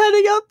starts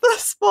patting out the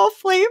small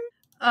flame.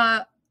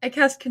 I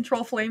cast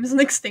Control Flames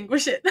and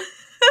extinguish it.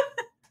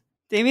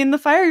 Damien, the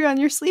fire on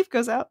your sleeve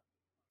goes out.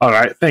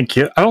 Alright, thank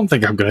you. I don't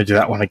think I'm gonna do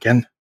that one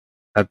again.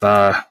 That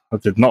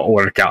did not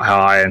work out how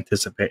I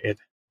anticipated.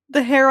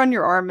 The hair on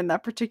your arm in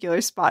that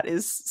particular spot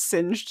is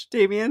singed,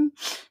 Damien.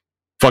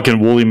 Fucking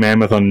woolly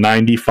mammoth on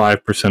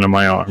 95% of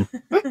my arm.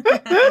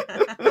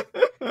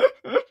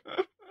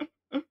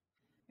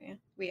 Yeah,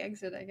 we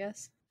exit, I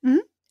guess. Mm-hmm.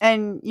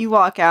 And you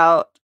walk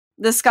out.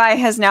 The sky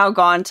has now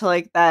gone to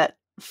like that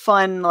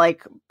fun,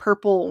 like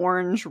purple,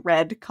 orange,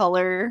 red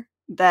color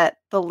that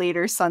the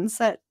later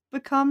sunset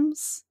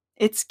becomes.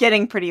 It's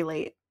getting pretty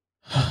late.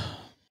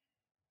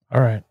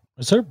 All right.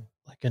 Is there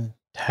like a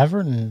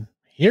tavern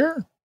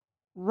here?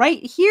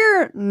 Right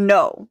here,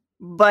 no.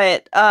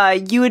 But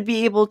you would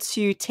be able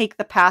to take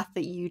the path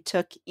that you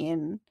took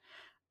in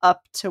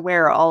up to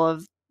where all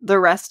of the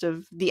rest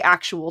of the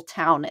actual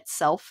town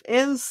itself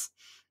is.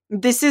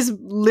 This is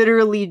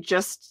literally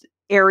just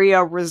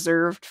area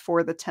reserved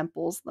for the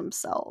temples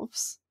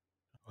themselves.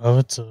 Well,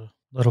 it's a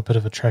little bit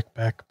of a trek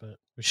back, but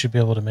we should be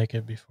able to make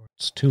it before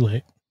it's too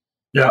late.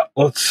 Yeah,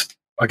 let's,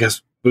 I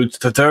guess, boots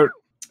to dirt.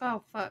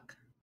 Oh, fuck.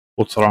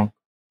 What's wrong?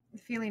 The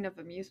feeling of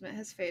amusement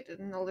has faded,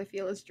 and all I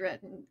feel is dread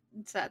and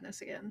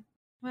sadness again.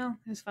 Well,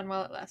 it was fun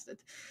while it lasted.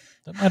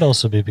 That might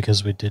also be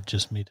because we did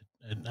just meet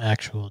an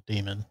actual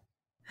demon.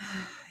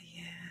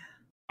 Yeah.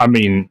 I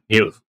mean,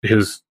 he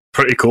was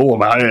pretty cool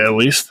about it, at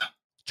least.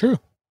 True.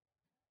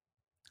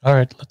 All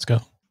right, let's go.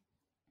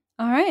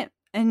 All right.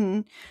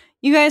 And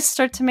you guys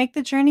start to make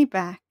the journey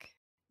back.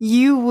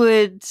 You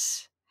would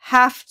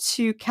have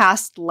to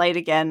cast light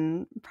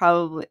again,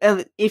 probably,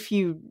 if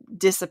you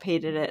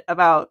dissipated it,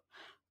 about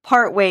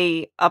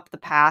partway up the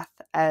path,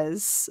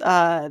 as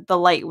the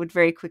light would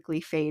very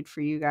quickly fade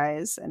for you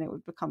guys and it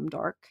would become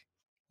dark.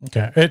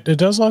 Okay. It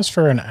does last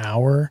for an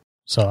hour,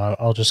 so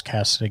I'll just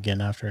cast it again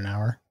after an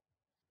hour.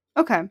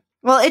 Okay.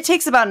 Well, it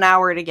takes about an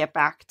hour to get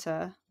back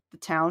to the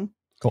town.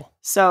 Cool.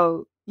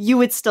 So you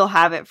would still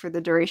have it for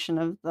the duration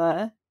of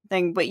the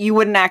thing, but you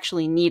wouldn't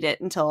actually need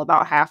it until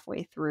about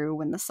halfway through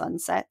when the sun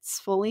sets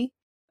fully.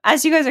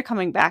 As you guys are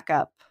coming back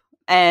up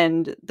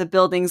and the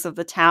buildings of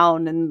the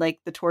town and like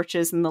the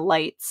torches and the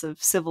lights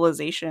of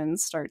civilization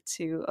start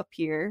to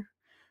appear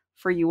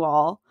for you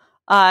all,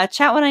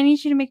 Chatwin, I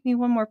need you to make me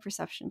one more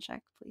perception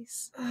check,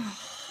 please.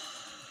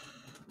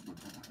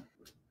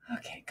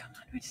 Okay, come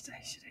on. Which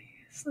die should I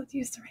use? Let's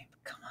use the rainbow.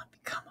 Come on.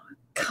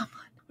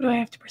 What do I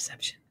have to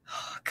perception?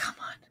 Oh, come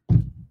on.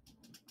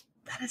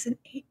 That is an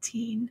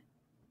 18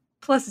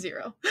 plus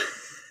 0.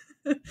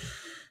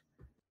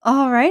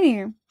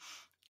 Alrighty.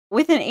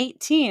 With an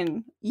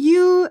 18,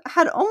 you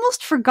had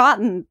almost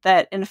forgotten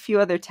that in a few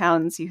other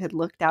towns you had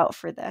looked out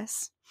for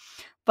this.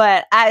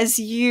 But as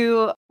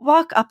you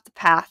walk up the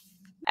path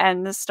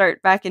and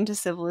start back into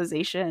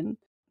civilization,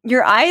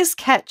 your eyes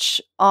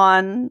catch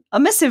on a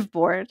missive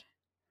board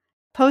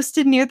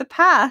posted near the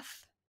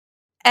path.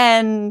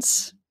 And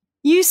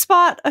you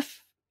spot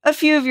a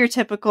few of your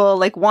typical,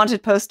 like,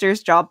 wanted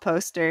posters, job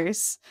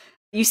posters.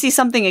 You see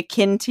something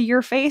akin to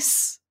your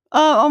face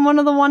on one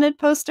of the wanted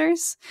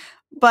posters.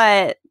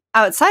 But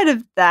outside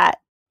of that,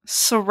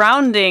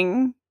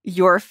 surrounding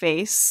your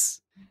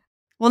face,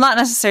 well, not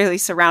necessarily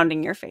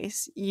surrounding your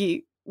face,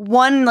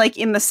 like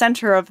in the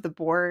center of the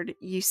board,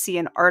 you see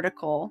an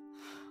article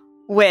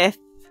with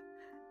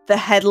the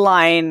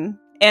headline,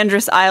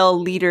 Andrus Isle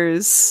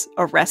leaders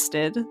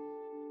arrested.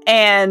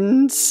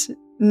 And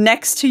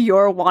next to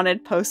your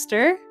wanted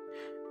poster,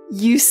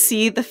 you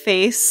see the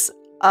face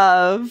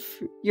of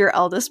your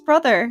eldest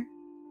brother,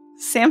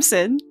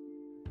 Samson.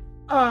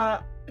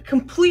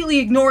 Completely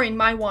ignoring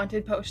my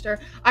wanted poster,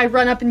 I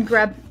run up and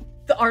grab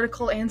the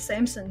article and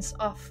Samson's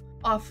off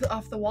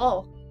the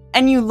wall.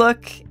 And you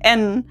look,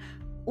 and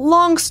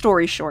long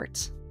story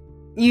short,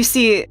 you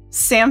see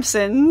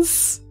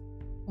Samson's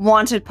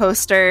wanted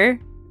poster.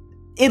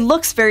 It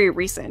looks very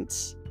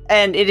recent,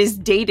 and it is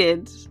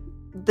dated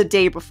the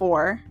day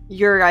before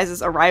your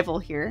guys' arrival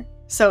here.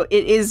 So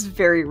it is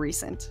very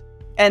recent.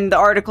 And the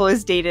article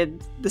is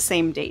dated the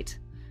same date.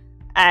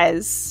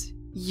 As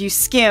you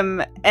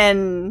skim,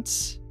 and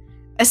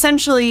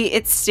essentially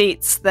it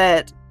states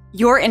that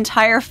your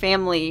entire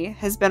family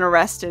has been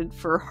arrested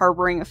for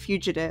harboring a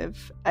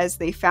fugitive, as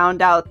they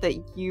found out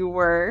that you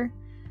were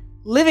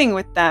living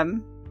with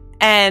them,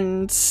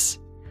 and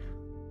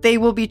they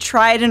will be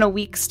tried in a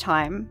week's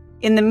time.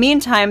 In the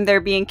meantime, they're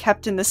being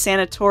kept in the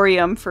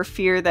sanatorium for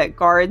fear that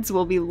guards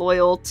will be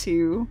loyal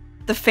to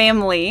the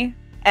family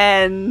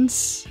and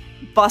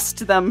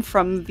bust them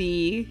from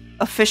the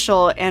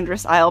official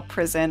Andrus Isle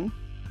prison.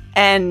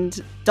 And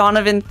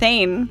Donovan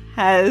Thane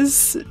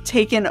has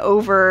taken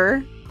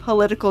over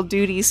political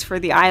duties for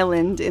the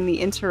island in the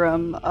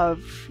interim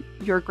of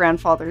your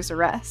grandfather's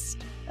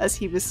arrest, as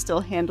he was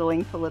still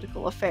handling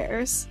political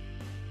affairs.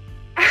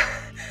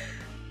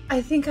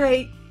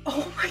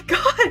 Oh my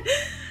god!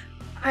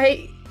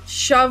 I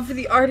shove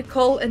the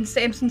article and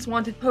Samson's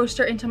wanted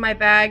poster into my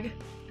bag,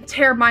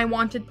 tear my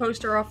wanted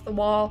poster off the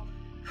wall.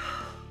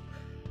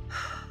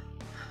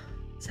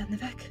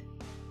 Sednevek?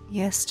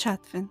 Yes,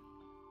 Chatwin.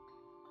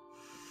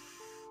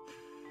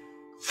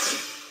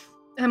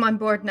 I'm on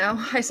board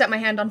now. I set my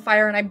hand on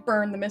fire and I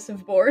burn the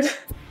missive board.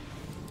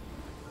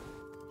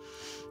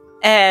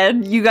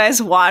 And you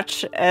guys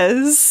watch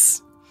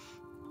as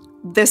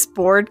this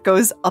board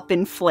goes up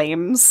in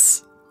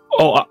flames.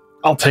 Oh,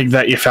 I'll take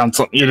that you found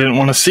something you didn't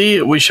want to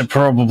see. We should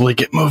probably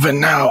get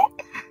moving now.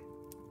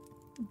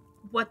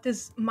 What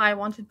does my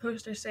wanted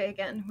poster say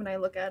again when I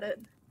look at it?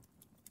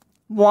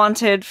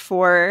 Wanted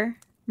for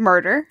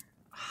murder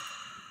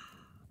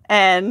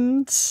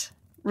and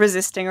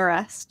resisting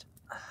arrest.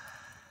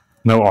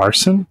 No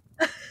arson?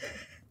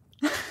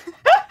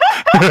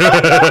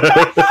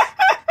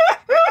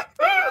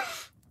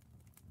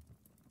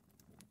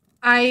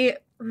 I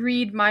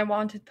read my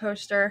wanted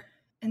poster,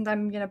 and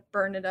I'm gonna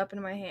burn it up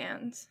in my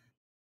hands.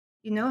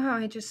 You know how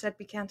I just said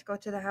we can't go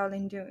to the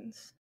Howling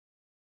Dunes?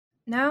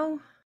 Now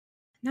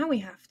we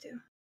have to.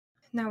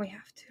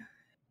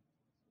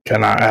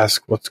 Can I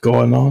ask what's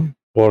going on?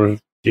 Or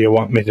do you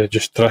want me to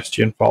just trust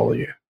you and follow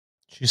you?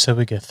 She said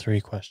we get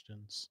 3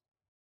 questions.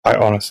 I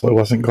honestly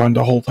wasn't going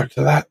to hold her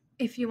to that.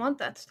 If you want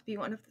that to be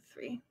one of the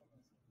 3.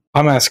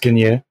 I'm asking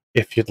you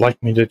if you'd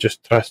like me to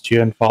just trust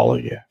you and follow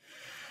you.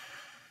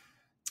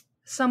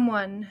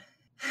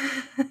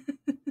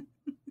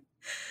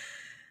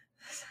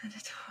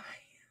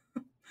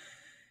 Sanitarium.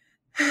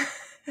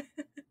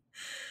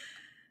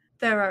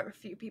 There are a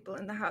few people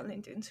in the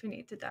Howling Dunes who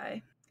need to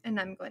die, and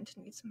I'm going to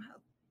need some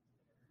help.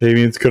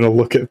 Damien's gonna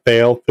look at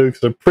Thale too,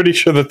 because I'm pretty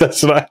sure that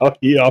that's not how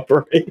he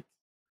operates.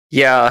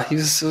 Yeah, I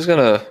was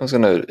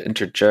gonna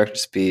interject,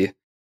 just be,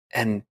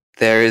 and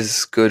there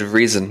is good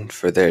reason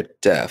for their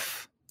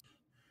death.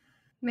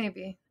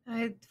 Maybe.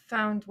 I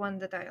found one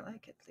that I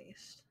like at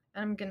least.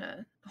 I'm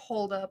gonna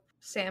hold up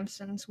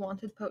Samson's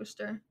wanted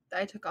poster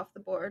that I took off the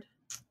board.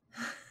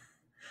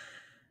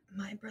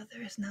 My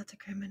brother is not a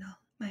criminal.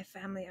 My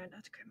family are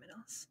not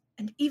criminals.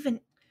 And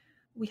even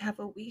we have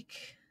a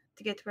week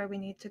to get where we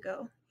need to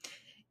go.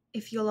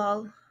 If you'll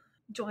all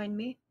join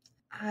me,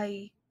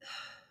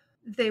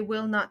 they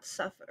will not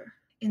suffer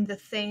in the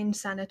Thane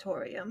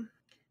Sanatorium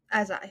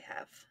as I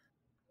have.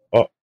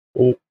 Oh,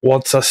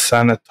 what's a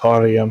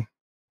sanatorium?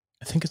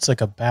 I think it's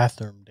like a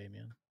bathroom,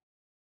 Damien.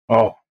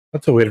 Oh,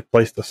 that's a weird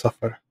place to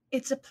suffer.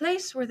 It's a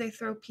place where they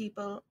throw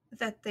people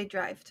that they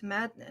drive to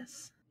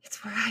madness.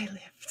 It's where I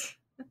lived.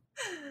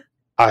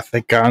 I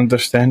think I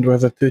understand where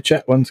the two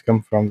Chatwins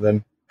come from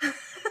then.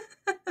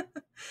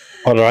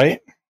 All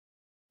right.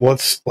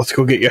 Let's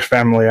go get your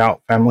family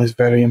out. Family's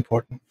very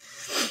important.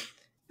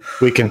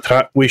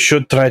 We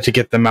should try to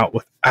get them out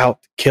without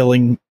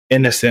killing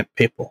innocent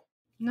people.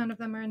 None of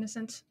them are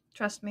innocent.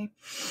 Trust me.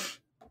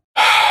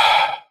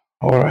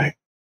 All right.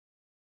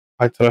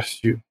 I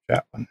trust you,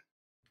 Chatwin.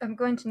 I'm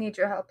going to need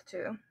your help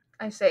too,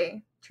 I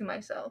say to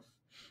myself.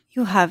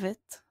 You have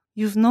it.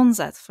 You've known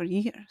that for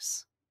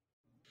years.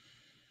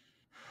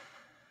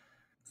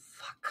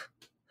 Fuck.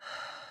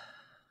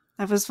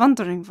 I was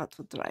wondering what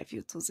would drive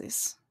you to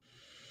this.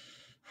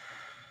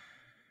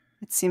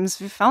 It seems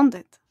we found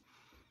it.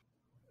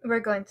 We're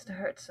going to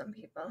hurt some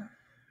people.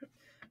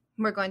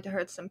 We're going to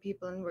hurt some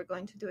people, and we're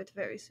going to do it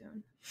very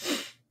soon.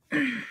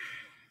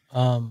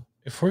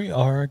 If we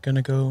are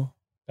gonna go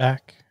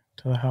back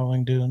to the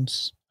Howling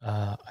Dunes,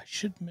 I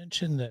should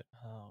mention that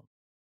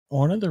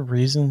one of the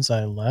reasons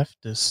I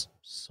left is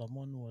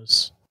someone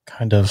was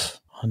kind of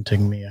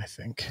hunting me, I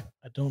think.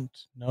 I don't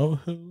know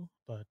who,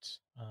 but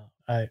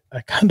I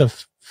kind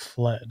of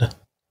fled.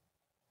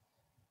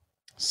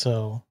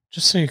 So,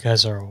 just so you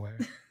guys are aware.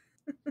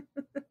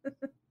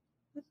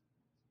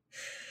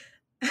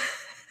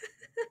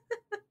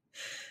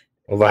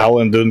 Well, the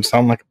Howling Dunes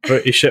sound like a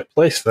pretty shit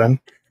place then.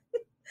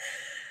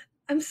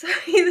 I'm sorry,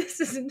 this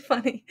isn't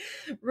funny.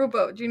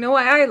 Rubo, do you know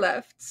why I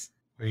left?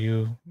 Were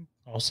you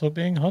also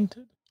being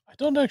hunted? I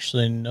don't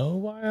actually know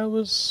why I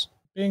was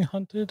being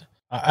hunted.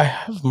 I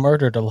have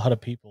murdered a lot of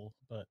people,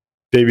 but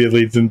David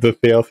leads into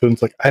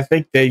Theophil's like, I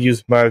think they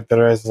use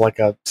murder as like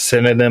a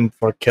synonym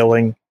for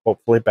killing,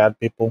 hopefully, bad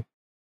people.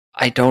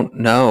 I don't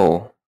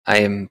know.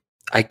 I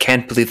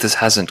can't believe this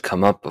hasn't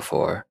come up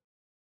before.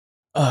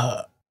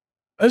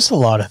 there's a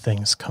lot of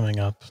things coming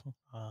up.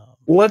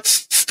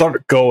 Let's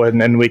start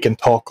going and we can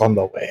talk on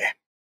the way.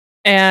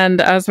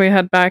 And as we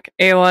head back,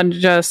 Aelon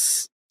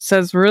just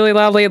says really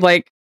loudly,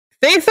 like,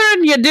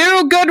 Thathan, you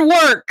do good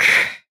work.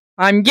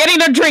 I'm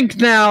getting a drink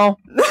now.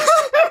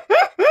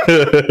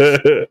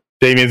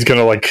 Damien's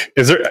gonna like,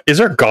 is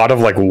there a god of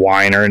like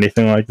wine or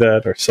anything like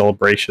that, or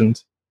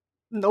celebrations?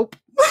 Nope.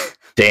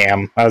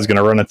 Damn, I was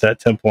gonna run into that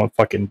temple and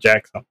fucking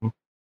jack something.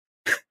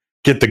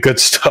 Get the good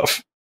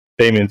stuff.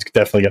 Damien's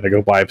definitely gonna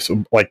go buy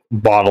some like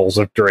bottles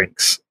of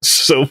drinks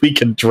so we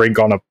can drink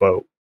on a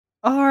boat.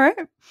 All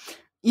right.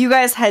 You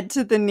guys head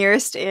to the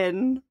nearest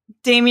inn.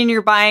 Damien,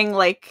 you're buying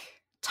like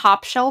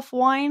top shelf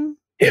wine.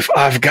 If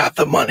I've got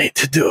the money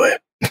to do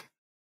it,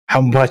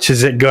 how much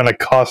is it gonna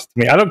cost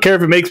me? I don't care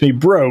if it makes me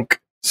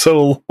broke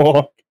so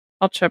long.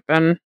 I'll chip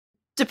in.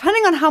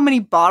 Depending on how many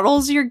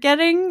bottles you're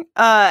getting,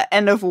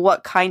 and of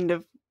what kind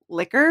of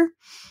liquor.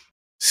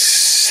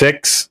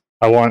 6.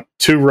 I want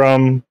 2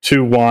 rum,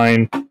 2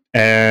 wine,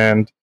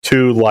 and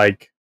 2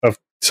 like of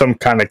some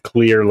kind of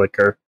clear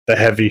liquor. The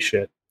heavy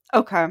shit.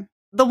 Okay.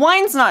 The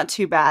wine's not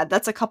too bad.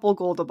 That's a couple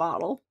gold a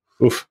bottle.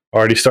 Oof,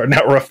 already starting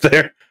out rough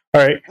there.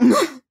 All right.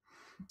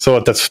 So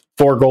what, that's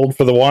 4 gold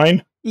for the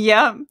wine?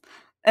 Yeah.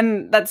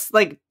 And that's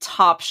like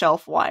top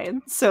shelf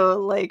wine. So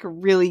like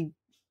really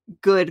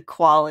good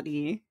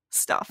quality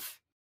stuff.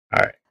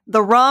 All right.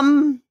 The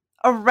rum,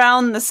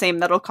 around the same.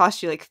 That'll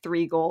cost you like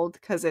 3 gold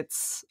because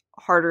it's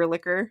harder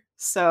liquor.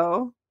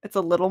 So it's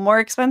a little more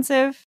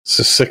expensive.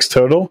 So 6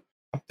 total.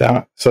 I'm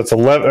down. So it's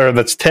 11, or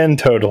that's 10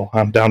 total.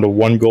 I'm down to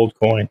 1 gold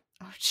coin.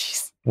 Oh,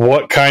 jeez.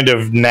 What kind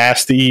of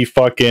nasty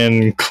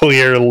fucking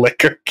clear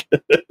liquor?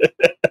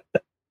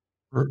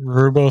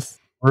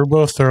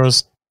 Rubo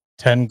throws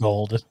 10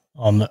 gold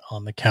on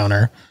the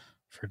counter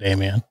for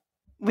Damien.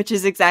 Which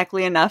is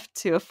exactly enough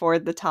to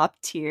afford the top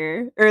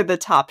tier or the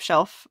top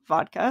shelf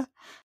vodka.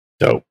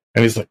 Dope.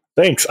 And he's like,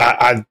 thanks.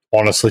 I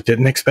honestly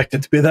didn't expect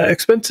it to be that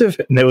expensive.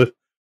 And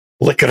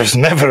liquor's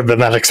never been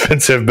that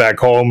expensive back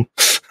home.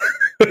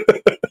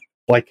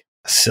 Like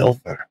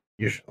silver,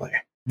 usually.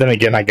 Then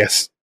again, I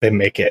guess they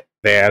make it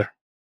there.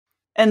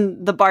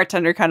 And the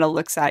bartender kind of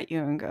looks at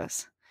you and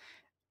goes,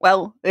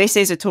 well, this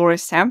is a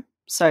tourist town,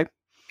 so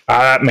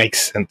That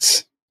makes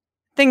sense.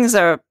 things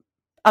are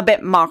a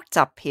bit marked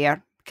up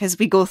here because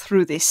we go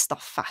through this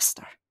stuff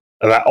faster.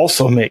 That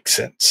also makes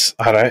sense.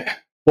 All right.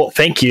 Well,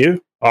 thank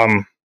you.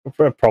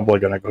 We're probably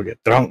gonna go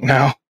get drunk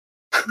now.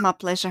 My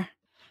pleasure.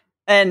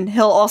 And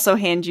he'll also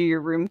hand you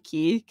your room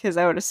key because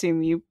I would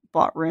assume you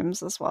bought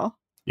rooms as well.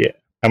 Yeah.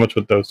 How much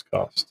would those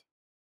cost?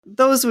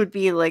 Those would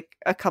be like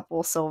a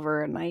couple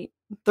silver a night.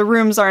 The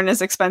rooms aren't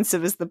as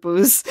expensive as the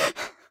booze.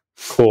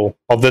 Cool.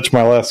 I'll ditch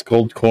my last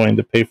gold coin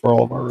to pay for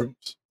all of our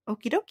rooms.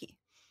 Okie dokie.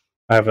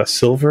 I have a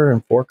silver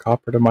and 4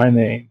 copper to my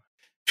name.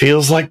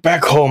 Feels like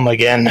back home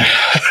again.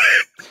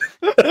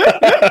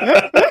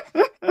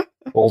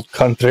 Old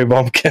country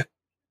bumpkin.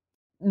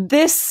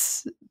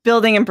 This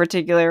building in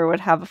particular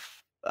would have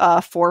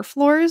 4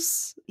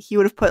 floors. He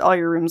would have put all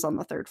your rooms on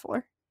the 3rd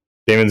floor.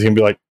 Damon's gonna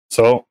be like,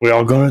 so we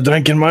all gonna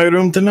drink in my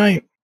room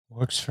tonight?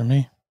 Works for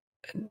me.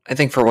 I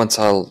think for once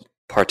I'll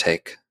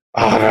partake.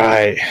 All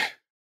right.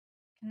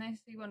 Can I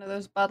see one of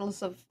those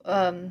bottles of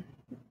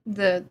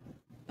the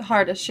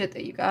hardest shit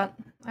that you got?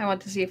 I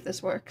want to see if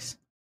this works.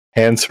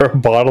 Hands her a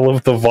bottle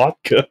of the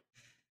vodka.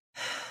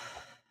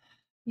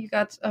 You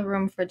got a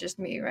room for just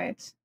me,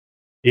 right?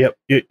 Yep.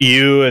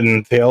 You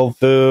and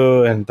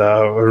Thealthu and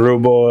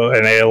Rubo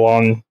and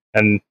Aelon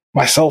and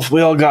myself,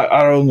 we all got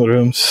our own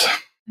rooms.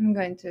 I'm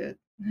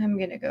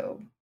gonna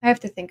go. I have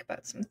to think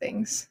about some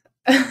things.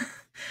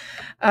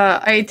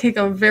 I take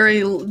a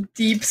very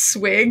deep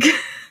swig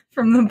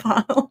from the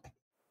bottle.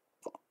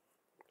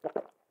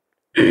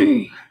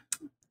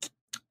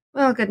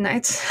 Well, good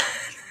night.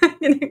 I'm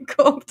gonna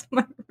go up to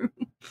my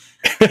room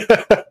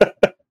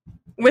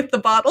with the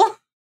bottle.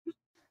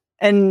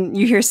 And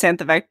you hear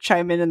Santhavak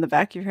chime in the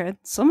back of your head.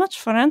 So much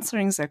for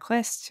answering their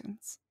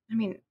questions. I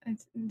mean,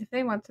 if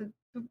they want to,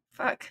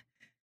 fuck.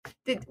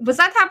 Was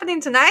that happening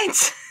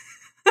tonight?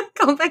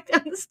 Go back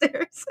down the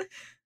stairs.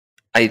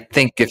 I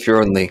think if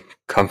you're only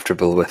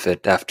comfortable with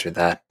it after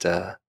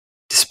that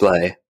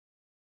display.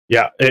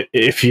 Yeah,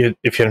 if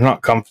you're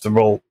not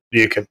comfortable,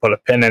 you can put a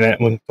pin in it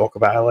and we can talk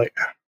about it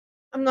later.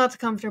 I'm not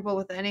comfortable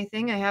with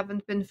anything. I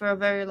haven't been for a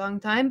very long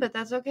time, but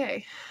that's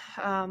okay.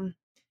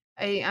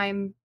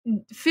 I'm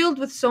filled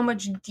with so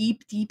much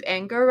deep, deep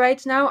anger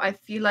right now. I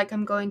feel like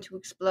I'm going to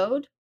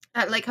explode.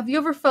 Have you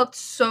ever felt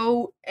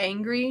so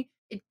angry?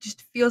 It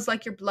just feels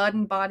like your blood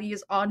and body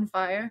is on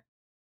fire.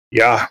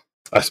 Yeah,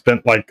 I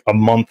spent like a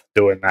month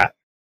doing that.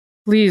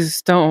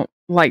 Please don't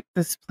light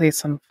this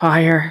place on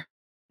fire.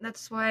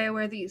 That's why I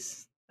wear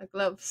these, like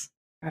gloves.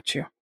 Got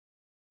you.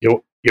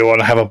 You want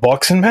to have a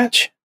boxing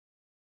match?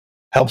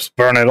 Helps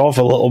burn it off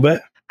a little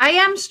bit. I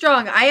am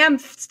strong. I am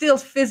still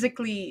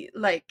physically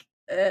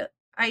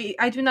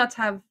I do not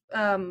have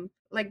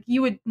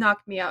you would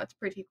knock me out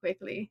pretty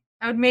quickly.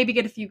 I would maybe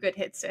get a few good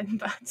hits in,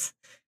 but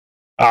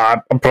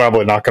I'm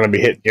probably not going to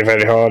be hitting you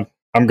very hard.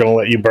 I'm going to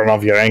let you burn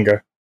off your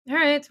anger. All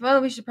right.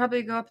 Well, we should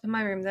probably go up to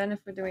my room then if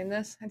we're doing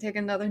this. I take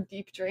another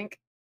deep drink.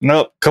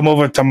 Nope, come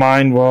over to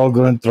mine. We're all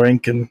going to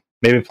drink and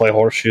maybe play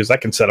horseshoes. I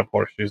can set up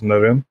horseshoes in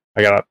the room.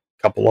 I got a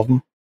couple of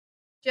them.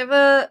 Do you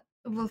have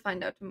We'll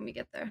find out when we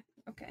get there.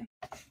 Okay.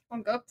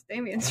 I'll go up to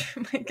Damien's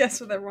room, I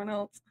guess, with everyone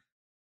else.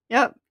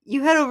 Yep.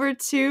 You head over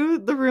to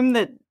the room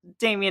that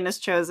Damien has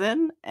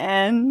chosen,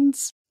 and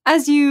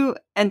as you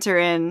enter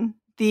in,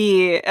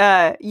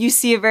 you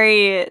see a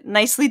very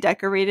nicely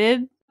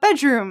decorated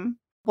bedroom.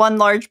 One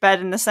large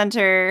bed in the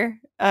center,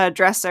 a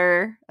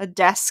dresser, a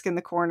desk in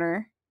the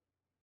corner.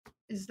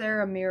 Is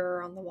there a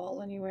mirror on the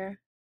wall anywhere?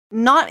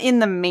 Not in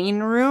the main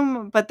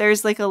room, but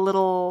there's like a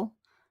little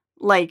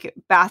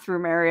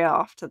bathroom area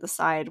off to the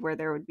side where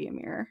there would be a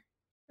mirror.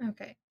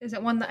 Okay. Is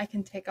it one that I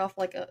can take off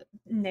like a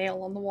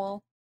nail on the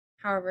wall?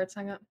 However it's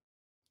hung up?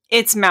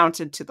 It's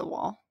mounted to the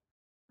wall.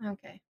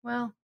 Okay.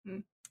 Well,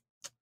 I'm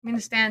going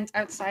to stand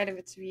outside of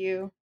its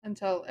view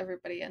until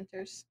everybody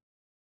enters.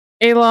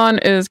 Elon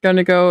is going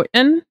to go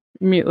in,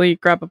 immediately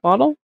grab a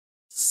bottle,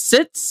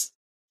 sits,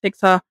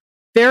 takes a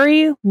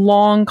very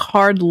long,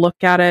 hard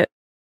look at it,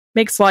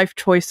 makes life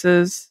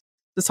choices,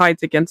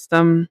 decides against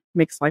them,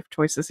 makes life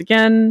choices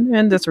again,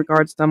 and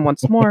disregards them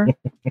once more.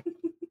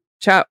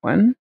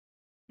 Chatwin,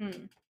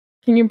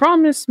 can you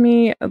promise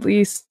me at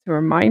least to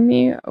remind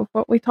me of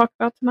what we talked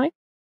about tonight?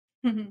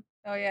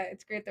 Oh yeah,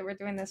 it's great that we're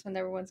doing this when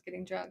everyone's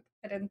getting drunk.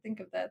 I didn't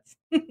think of that.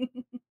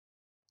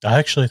 I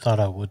actually thought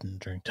I wouldn't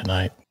drink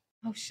tonight,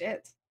 Oh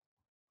shit.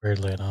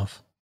 weirdly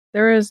enough.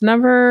 There has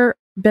never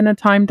been a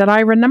time that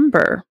I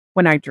remember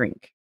when I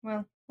drink.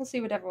 Well, we'll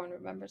see what everyone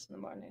remembers in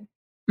the morning.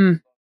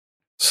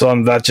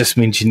 Son, that just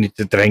means you need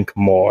to drink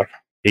more.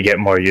 You get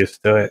more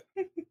used to it.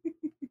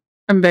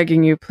 I'm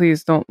begging you,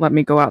 please don't let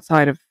me go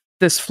outside of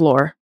this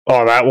floor.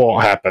 Oh, that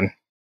won't happen.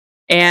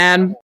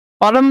 And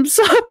bottoms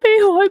up,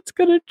 Elon's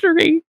gonna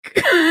drink.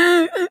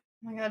 Oh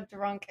my god,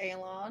 drunk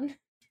Elon.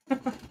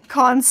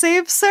 Con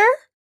save, sir?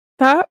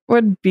 That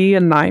would be a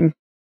 9.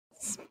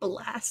 It's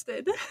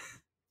blasted.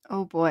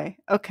 Oh boy.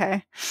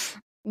 Okay.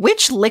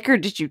 Which liquor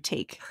did you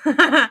take?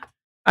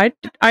 I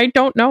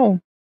don't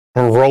know.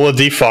 Roll a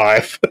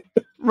d5.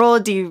 Roll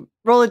a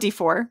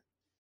d4.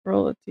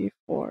 Roll a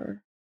d4.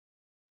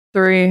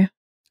 3.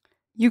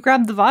 You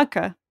grabbed the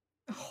vodka.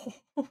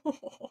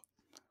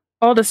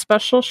 All the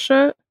special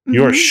shit?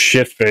 You're Mhm.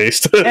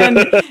 shit-faced. And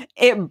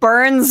it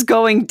burns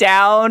going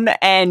down,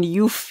 and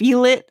you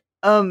feel it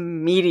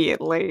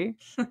immediately.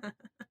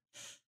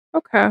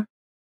 Okay.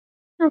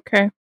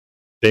 Okay.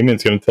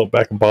 Damien's going to tilt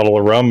back a bottle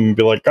of rum and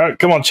be like, all right,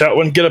 come on,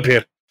 Chatwin, get up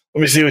here.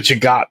 Let me see what you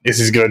got.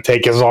 He's going to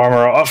take his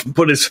armor off and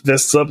put his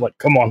fists up like,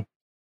 come on.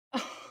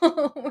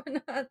 Oh,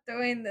 we're not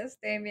doing this,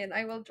 Damien.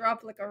 I will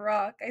drop like a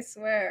rock, I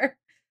swear.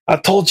 I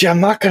told you I'm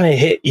not going to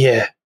hit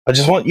you. I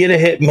just want you to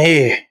hit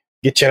me.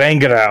 Get your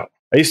anger out.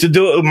 I used to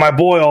do it with my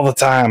boy all the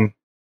time.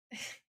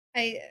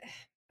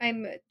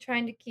 I'm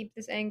trying to keep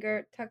this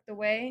anger tucked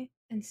away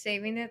and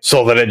saving it.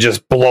 So that it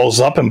just blows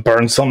up and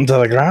burns something to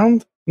the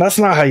ground? That's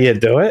not how you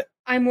do it.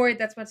 I'm worried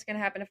that's what's gonna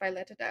happen if I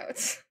let it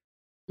out.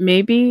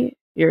 Maybe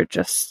you're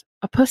just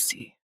a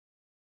pussy.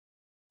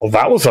 Well,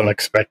 that was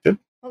unexpected.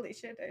 Holy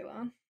shit,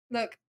 Elon.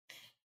 Look.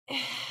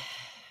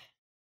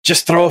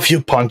 Just throw a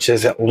few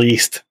punches at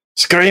least.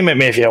 Scream at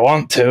me if you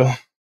want to.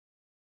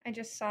 I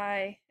just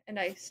sigh and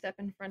I step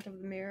in front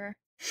of the mirror.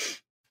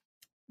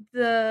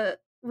 The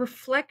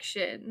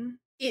reflection,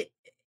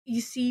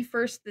 you see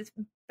first the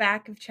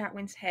back of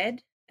Chatwin's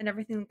head and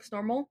everything looks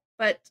normal,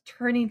 but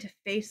turning to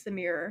face the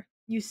mirror,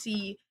 you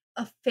see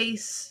a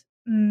face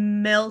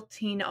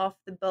melting off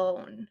the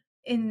bone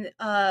in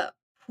a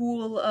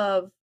pool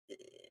of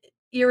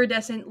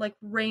iridescent, like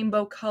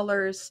rainbow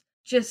colors,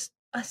 just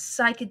a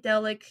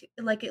psychedelic,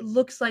 like it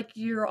looks like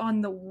you're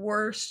on the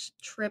worst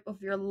trip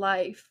of your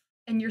life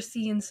and you're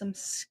seeing some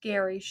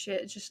scary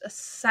shit. Just a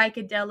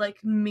psychedelic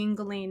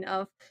mingling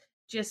of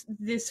just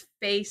this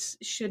face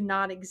should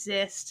not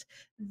exist.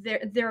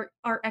 There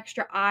are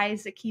extra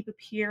eyes that keep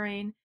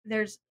appearing.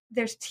 There's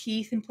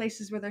teeth in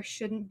places where there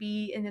shouldn't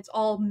be, and it's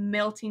all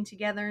melting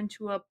together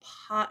into a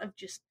pot of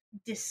just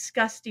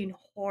disgusting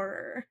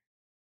horror.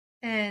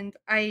 And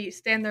I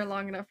stand there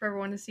long enough for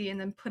everyone to see and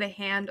then put a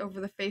hand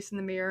over the face in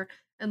the mirror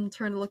and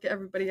turn to look at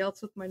everybody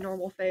else with my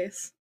normal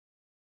face.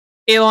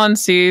 Elon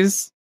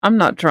sees, I'm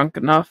not drunk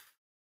enough.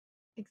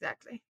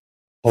 Exactly.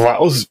 Well, that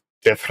was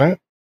different.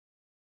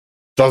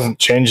 Doesn't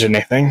change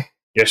anything.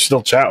 You're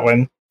still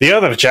Chatwin. The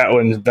other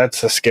Chatwin,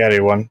 that's a scary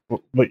one.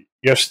 But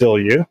you're still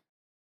you.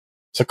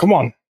 So come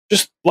on.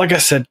 Just, like I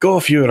said, go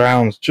a few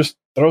rounds. Just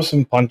throw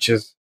some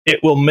punches. It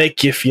will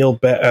make you feel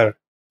better,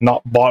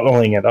 not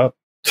bottling it up.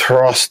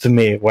 Trust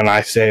me when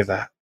I say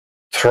that.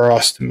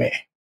 Trust me.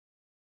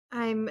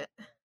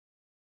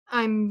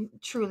 I'm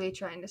truly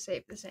trying to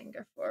save this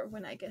anger for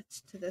when I get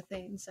to the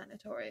Thane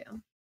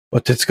Sanatorium.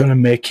 But it's going to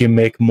make you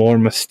make more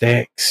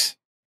mistakes.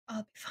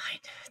 I'll be fine,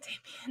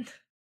 Damien.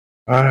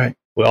 Alright.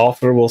 The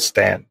offer will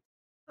stand.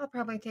 I'll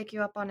probably take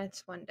you up on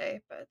it one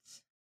day, but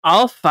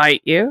I'll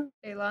fight you.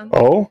 Elon.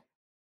 Oh?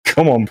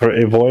 Come on,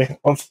 pretty boy.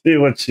 Let's see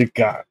what you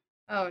got.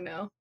 Oh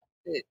no.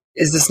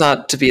 Is this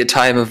not to be a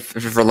time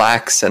of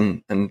relax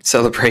and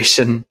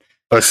celebration?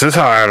 This is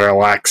how I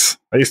relax.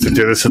 I used to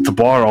do this at the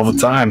bar all the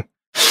time.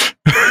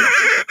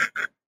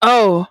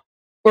 Oh,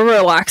 we're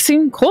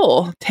relaxing?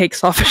 Cool.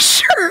 Takes off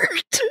his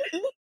shirt.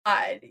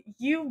 God,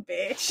 you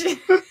bitch.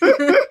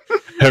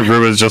 And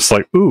Ruben's just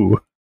like,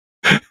 ooh.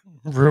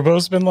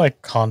 Rubo's been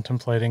like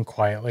contemplating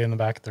quietly in the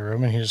back of the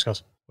room, and he just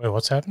goes, "Wait,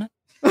 what's happening?"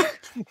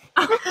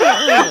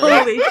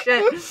 Holy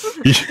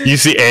shit. You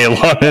see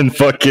Aelon and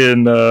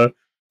fucking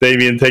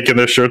Damien taking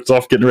their shirts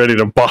off, getting ready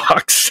to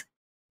box.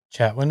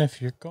 Chatwin,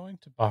 if you're going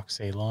to box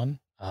Elon,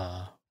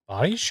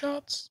 body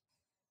shots?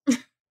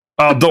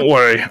 Oh, don't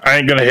worry. I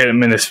ain't gonna hit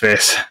him in his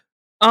face.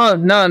 Oh,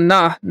 no.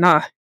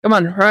 Come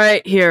on,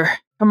 right here.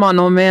 Come on,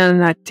 old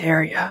man, I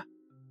dare ya.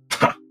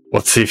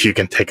 Let's see if you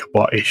can take a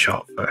body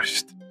shot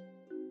first.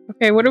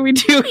 Okay, what do we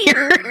do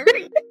here?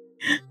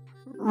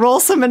 Roll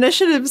some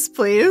initiatives,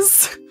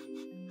 please.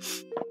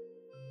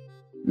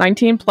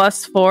 19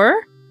 plus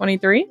 4,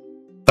 23.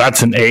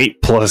 That's an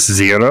 8 plus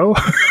 0.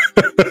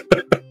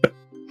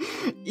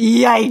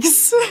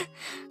 Yikes.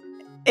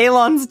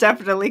 Elon's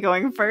definitely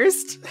going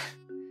first.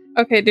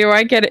 Okay, do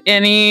I get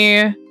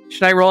any...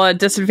 Should I roll at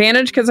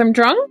disadvantage because I'm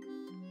drunk?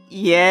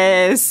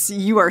 Yes,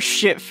 you are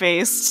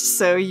shit-faced,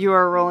 so you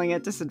are rolling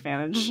at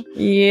disadvantage.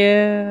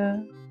 Yeah.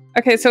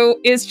 Okay, so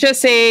it's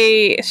just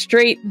a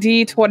straight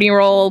D20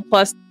 roll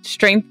plus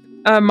strength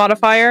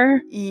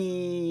modifier?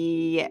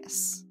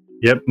 Yes.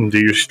 Yep, and do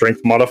your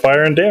strength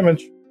modifier and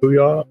damage.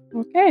 Booyah.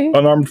 Okay.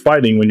 Unarmed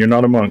fighting when you're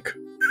not a monk.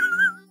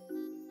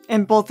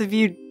 And both of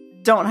you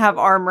don't have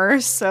armor,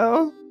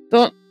 so...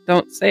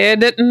 Don't say I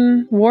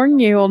didn't warn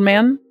you, old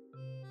man.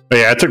 But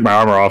yeah, I took my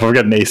armor off. I've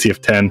got an AC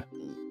of 10.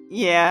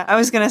 Yeah, I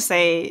was gonna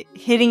say,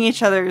 hitting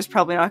each other is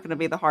probably not gonna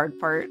be the hard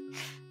part.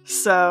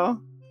 So...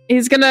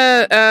 He's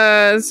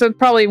gonna, so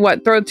probably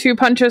throw 2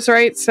 punches,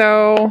 right?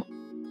 So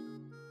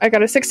I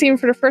got a 16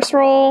 for the first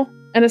roll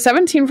and a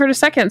 17 for the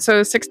second.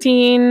 So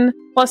 16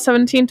 plus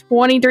 17,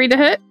 23 to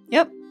hit?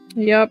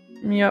 Yep.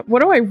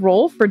 What do I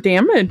roll for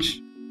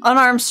damage?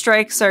 Unarmed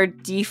strikes are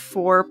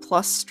D4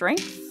 plus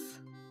strength.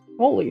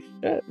 Holy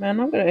shit, man.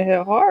 I'm gonna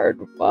hit hard.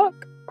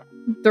 Fuck.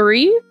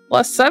 3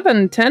 plus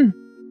 7, 10.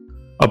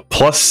 A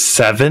plus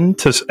 7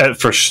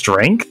 for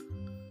strength?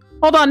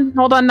 Hold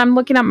on. I'm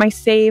looking at my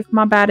save.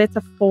 My bad. It's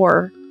a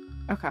 4.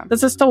 Okay.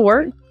 Does it still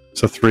work?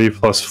 So 3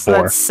 plus So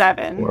 4. that's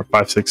 7. 4,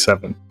 5, 6,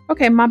 7.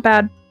 Okay, my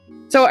bad.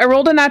 So I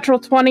rolled a natural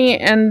 20,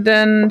 and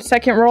then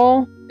second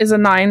roll is a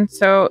 9.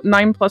 So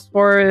 9 plus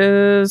 4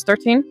 is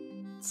 13.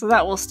 So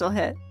that will still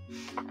hit.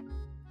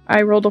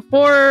 I rolled a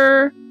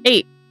 4,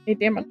 8. 8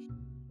 damage.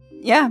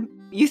 Yeah.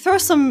 You throw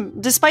some,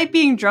 despite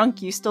being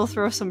drunk, you still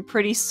throw some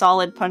pretty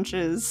solid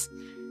punches.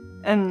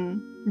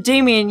 And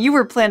Damien, you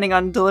were planning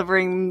on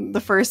delivering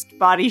the first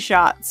body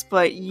shots,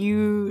 but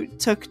you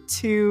took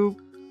two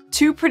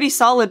pretty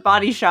solid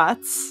body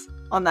shots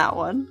on that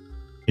one.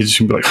 He's just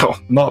gonna be like, oh,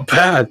 not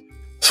bad.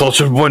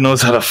 Soldier Boy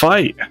knows how to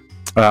fight.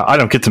 I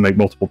don't get to make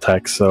multiple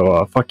attacks,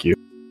 so fuck you.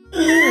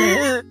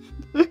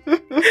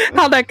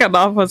 How that got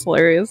off was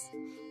hilarious.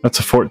 That's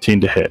a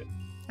 14 to hit.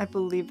 I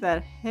believe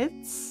that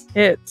hits.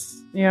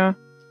 Hits. Yeah.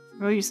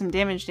 Roll you some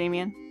damage,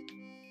 Damien.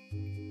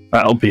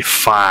 That'll be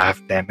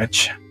 5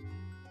 damage.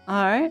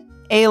 Alright.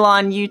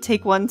 Alon, you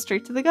take 1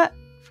 straight to the gut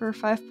for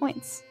 5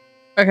 points.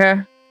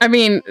 Okay. I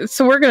mean,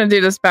 so we're going to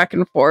do this back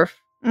and forth.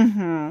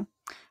 Mm-hmm.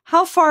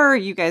 How far are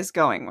you guys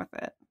going with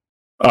it?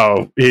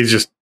 Oh, he's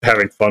just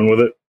having fun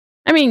with it.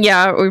 I mean,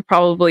 yeah, we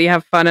probably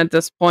have fun at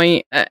this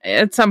point.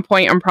 At some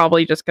point, I'm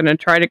probably just going to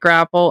try to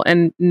grapple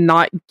and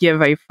not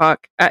give a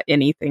fuck at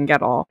anything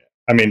at all.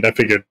 I mean, I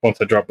figured once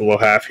I drop below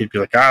half, he'd be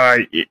like,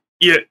 alright,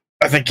 yeah,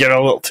 I think you're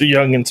a little too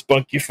young and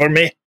spunky for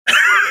me.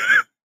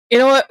 You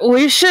know what?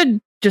 We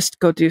should just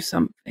go do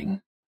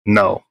something.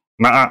 No.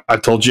 Nuh-uh. I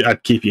told you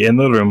I'd keep you in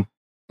the room.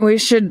 We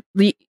should,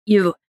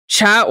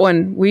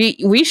 Chatwin,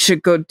 we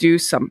should go do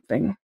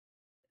something.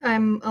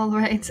 I'm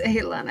alright,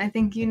 Aelin. I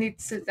think you need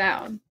to sit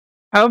down.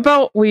 How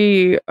about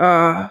we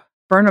burn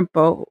a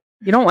boat?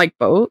 You don't like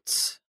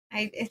boats?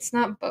 It's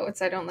not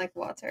boats. I don't like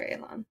water,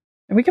 Aelin.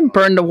 And we can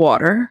burn the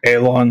water.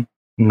 Alon,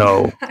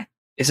 no.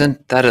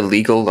 Isn't that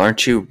illegal?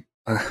 Aren't you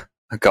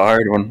a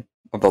guard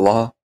of the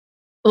law?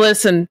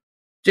 Listen,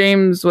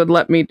 James would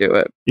let me do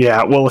it.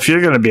 Yeah, well, if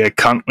you're going to be a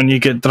cunt when you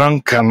get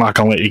drunk, I'm not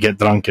going to let you get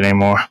drunk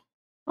anymore.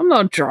 I'm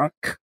not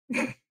drunk.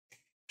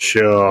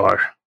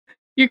 Sure.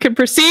 You can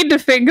proceed to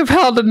think of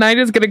how the night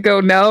is going to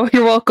go now.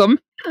 You're welcome.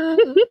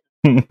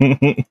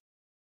 I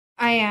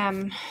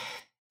am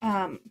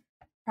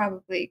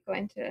probably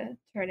going to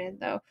turn in,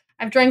 though.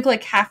 I've drank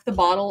like half the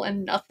bottle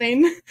and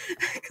nothing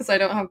because I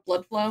don't have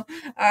blood flow.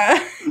 So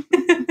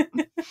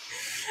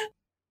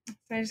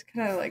I just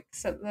kind of like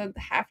set the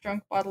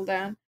half-drunk bottle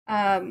down.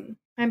 I'm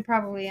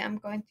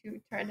going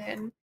to turn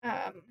in.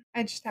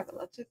 I just have a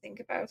lot to think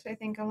about. I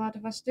think a lot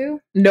of us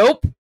do.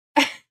 Nope.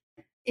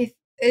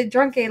 If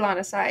drunk Aelon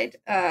aside,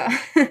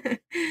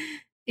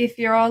 if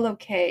you're all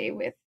okay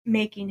with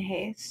making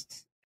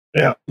haste.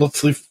 Yeah,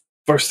 let's leave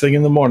first thing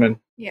in the morning.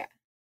 Yeah.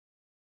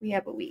 We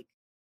have a week.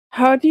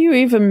 How do you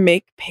even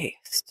make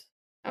paste?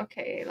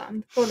 Okay,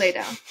 Aelon, go lay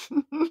down.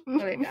 Go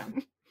lay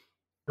down.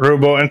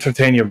 Rubo,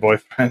 entertain your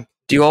boyfriend.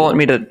 Do you all want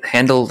me to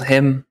handle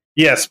him?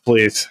 Yes,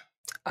 please.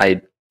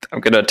 I'm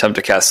going to attempt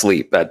to cast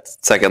sleep at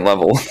 2nd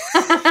level.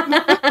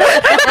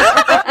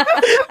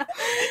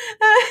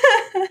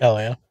 Hell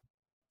yeah.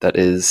 That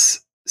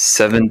is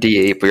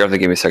 78, but you have to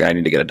give me a second. I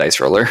need to get a dice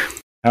roller.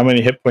 How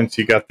many hit points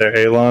you got there,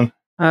 Alon?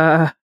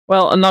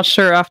 Well, I'm not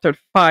sure after the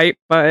fight,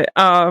 but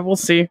we'll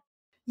see.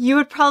 You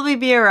would probably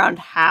be around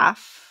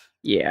half.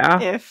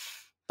 Yeah.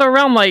 If So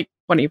around like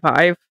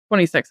 25,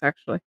 26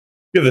 actually.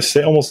 You have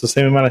almost the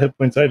same amount of hit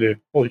points I do.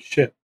 Holy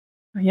shit.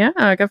 Yeah,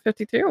 I got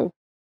 52.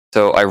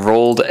 So I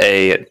rolled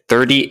a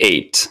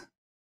 38,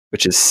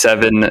 which is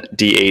 7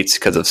 d8s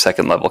because of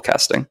 2nd level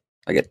casting.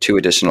 I get 2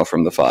 additional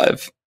from the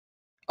 5.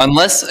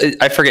 Unless,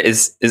 I forget,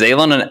 is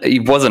Aelon he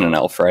wasn't an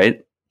elf,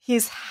 right?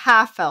 he's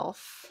half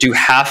elf. Do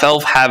half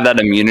elf have that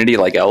immunity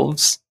like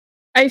elves?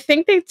 I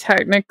think they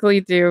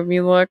technically do.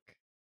 Me look.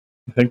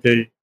 I think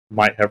they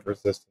might have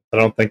resistance. I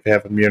don't think they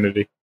have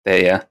immunity.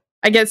 Yeah.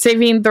 I get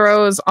saving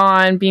throws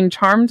on being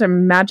charmed,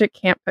 and magic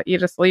can't put you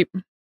to sleep.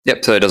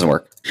 Yep, so it doesn't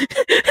work.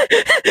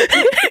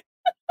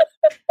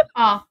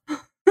 Ah.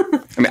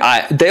 I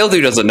mean, Dale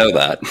doesn't know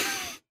that.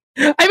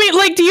 I mean,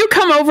 like, do you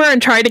come over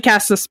and try to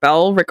cast a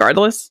spell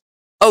regardless?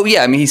 Oh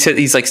yeah, I mean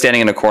he's like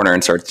standing in a corner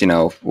and starts,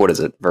 what is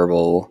it?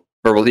 Verbal.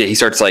 Yeah, he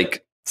starts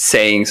like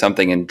saying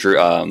something in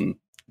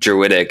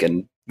Druidic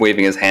and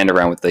waving his hand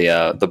around with the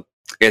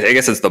I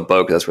guess it's the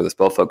bow because that's where the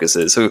spell focus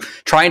is. So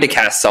trying to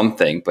cast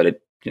something, but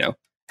it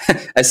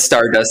as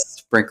stardust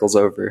sprinkles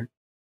over.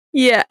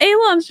 Yeah,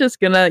 Aelon's just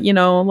gonna,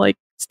 like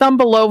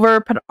stumble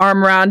over, put an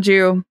arm around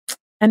you,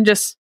 and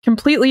just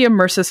completely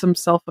immerses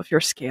himself with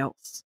your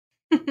scales.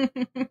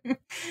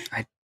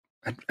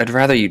 I'd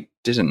rather you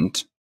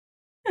didn't.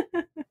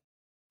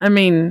 I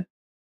mean,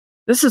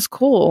 this is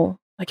cool.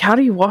 Like, how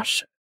do you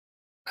wash it?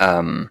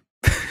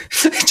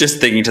 Just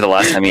thinking to the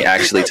last time he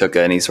actually took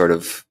any sort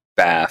of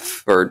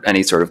bath or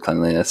any sort of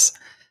cleanliness.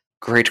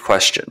 Great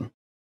question.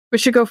 We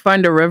should go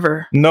find a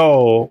river.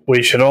 No,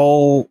 we should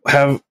all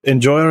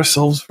enjoy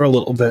ourselves for a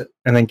little bit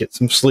and then get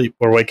some sleep.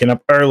 We're waking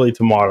up early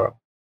tomorrow.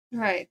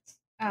 Right.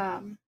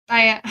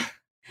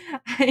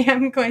 I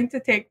am going to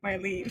take my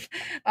leave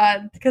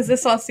because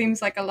this all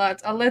seems like a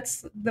lot. I'll let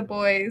the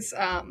boys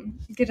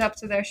get up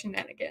to their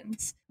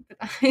shenanigans, but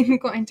I'm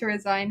going to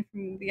resign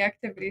from the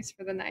activities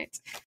for the night.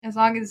 As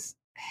long as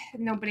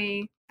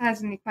nobody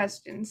has any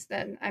questions,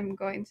 then I'm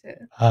going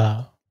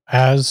to.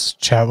 As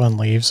Chatwin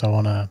leaves, I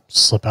want to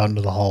slip out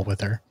into the hall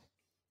with her.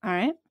 All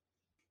right.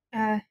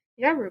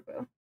 Yeah,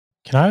 Rubo,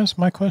 Can I ask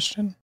my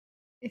question?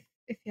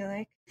 if you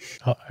like.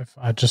 If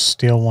I just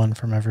steal one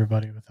from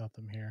everybody without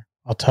them here.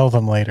 I'll tell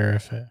them later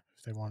if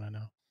they want to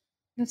know.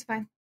 That's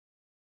fine.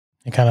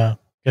 It kind of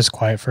gets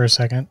quiet for a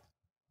second.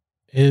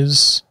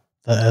 Is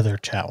the other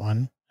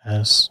Chatwin,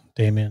 as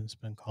Damien's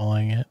been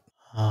calling it,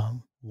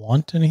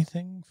 want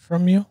anything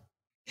from you?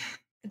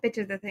 The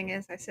bitch of the thing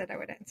is, I said I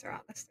would answer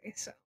honestly,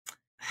 so.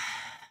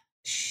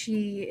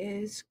 She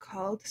is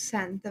called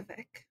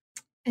Sandavik.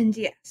 And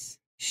yes,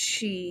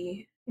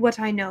 what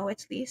I know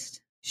at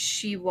least,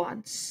 she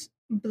wants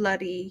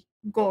bloody,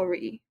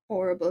 gory,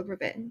 horrible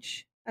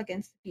revenge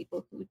against the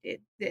people who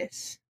did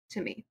this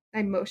to me.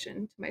 I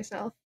motioned to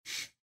myself.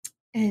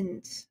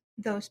 And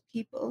those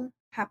people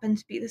happen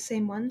to be the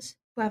same ones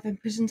who have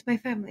imprisoned my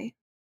family.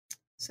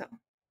 So.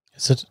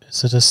 Is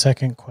it a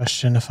second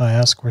question if I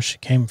ask where she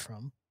came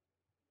from?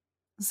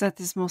 That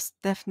is most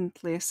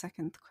definitely a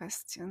second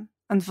question.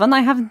 And one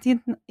I haven't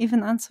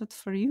even answered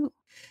for you.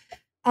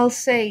 I'll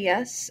say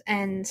yes,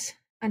 and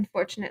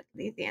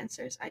unfortunately the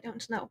answer is I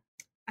don't know.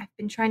 I've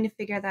been trying to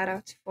figure that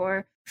out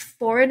for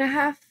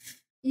 4.5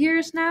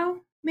 years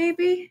now,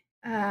 maybe.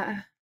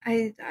 I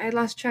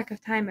lost track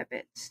of time a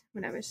bit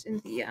when I was in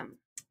the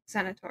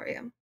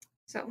sanatorium.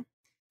 So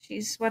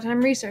she's what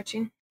I'm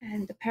researching,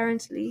 and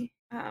apparently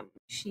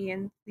she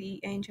and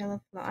the Angel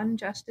of Law and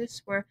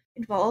Justice were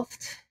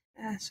involved.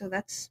 So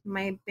that's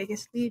my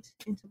biggest lead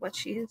into what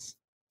she is.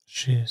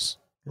 She's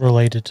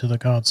related to the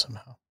god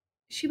somehow.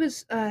 She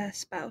was a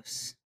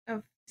spouse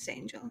of this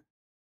angel.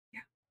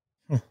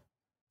 Yeah.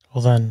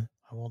 Well, then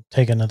I won't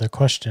take another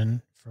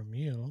question from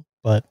you,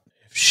 but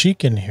if she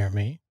can hear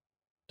me,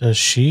 does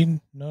she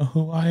know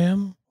who I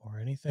am or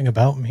anything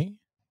about me?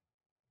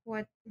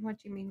 What do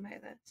you mean by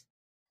that?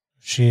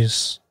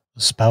 She's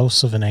the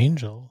spouse of an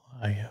angel.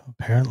 I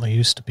apparently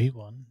used to be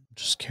one. I'm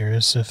just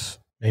curious if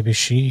maybe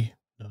she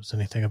knows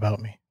anything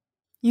about me.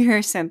 You hear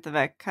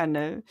Santavek kind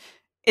of...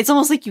 It's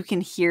almost like you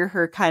can hear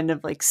her kind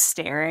of like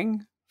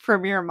staring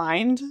from your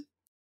mind.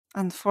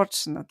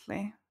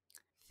 Unfortunately,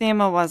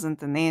 Thema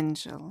wasn't an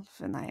angel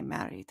when I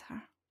married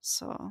her,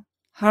 so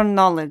her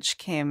knowledge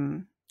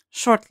came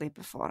shortly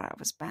before I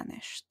was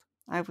banished.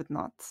 I would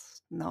not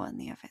know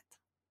any of it.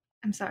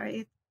 I'm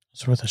sorry.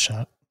 It's worth a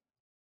shot.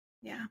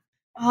 Yeah.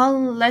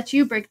 I'll let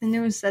you break the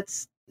news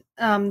that's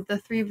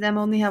the three of them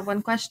only have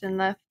one question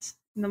left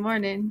in the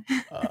morning.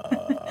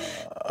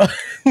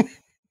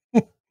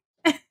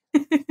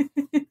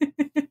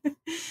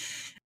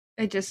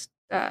 I just,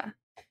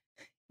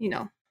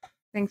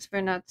 thanks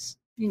for not,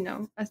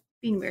 us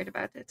being weird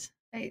about it.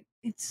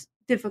 It's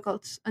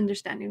difficult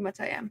understanding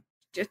what I am,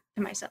 just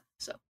to myself,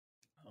 so.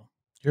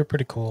 You're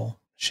pretty cool.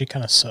 She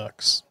kind of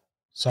sucks.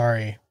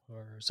 Sorry,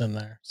 whoever's in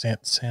there.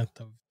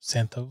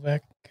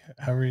 Santovec,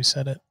 however you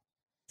said it.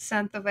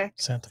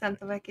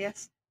 Santavec,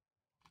 yes.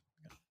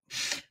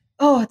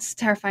 Oh, it's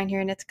terrifying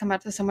hearing it come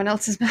out of someone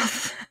else's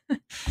mouth.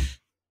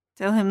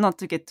 Tell him not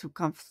to get too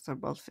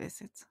comfortable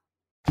with it.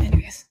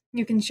 Anyways,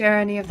 you can share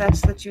any of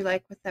that you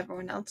like with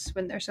everyone else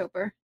when they're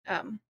sober.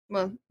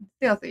 Well,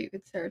 Theothu you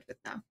could share it with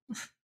now.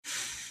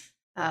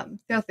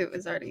 Theothu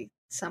was already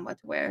somewhat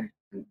aware.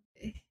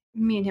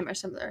 Me and him are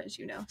similar, as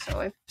you know,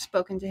 so I've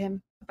spoken to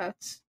him about,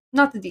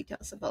 not the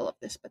details of all of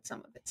this, but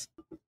some of it.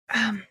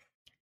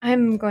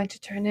 I'm going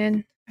to turn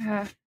in.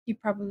 You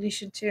probably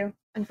should too.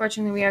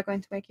 Unfortunately, we are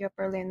going to wake you up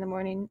early in the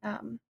morning.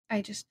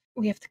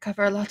 We have to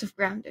cover a lot of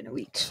ground in a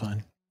week. It's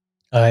fine.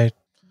 I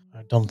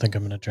don't think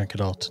I'm going to drink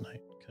it all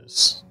tonight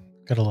because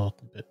I've got a little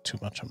bit too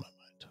much on my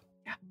mind.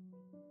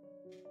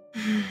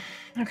 Yeah.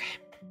 Okay.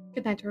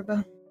 Good night,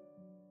 Rubo.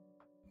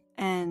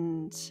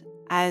 And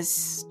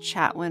as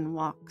Chatwin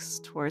walks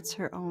towards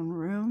her own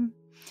room,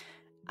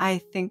 I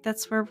think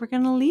that's where we're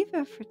going to leave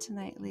it for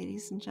tonight,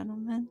 ladies and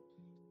gentlemen.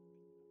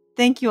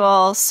 Thank you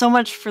all so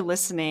much for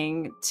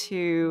listening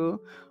to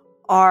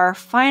our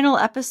final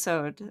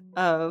episode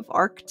of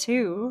Arc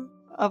 2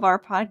 of our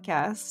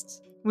podcast.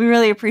 We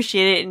really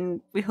appreciate it, and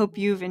we hope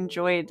you've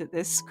enjoyed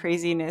this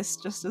craziness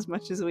just as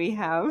much as we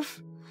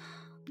have.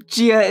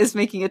 Gia is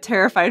making a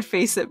terrified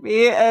face at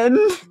me, and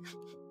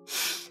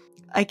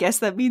I guess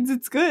that means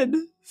it's good.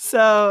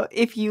 So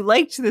if you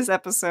liked this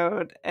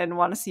episode and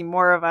want to see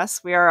more of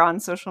us, we are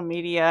on social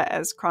media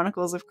as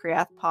Chronicles of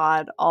Kriath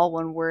Pod, all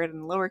one word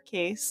in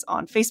lowercase,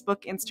 on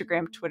Facebook,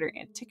 Instagram, Twitter,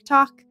 and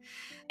TikTok.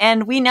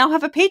 And we now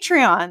have a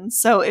Patreon.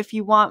 So if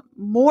you want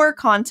more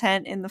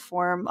content in the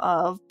form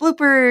of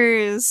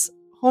bloopers,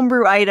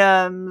 homebrew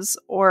items,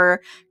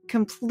 or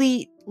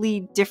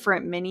completely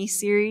different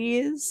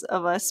mini-series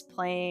of us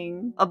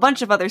playing a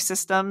bunch of other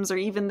systems, or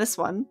even this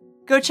one,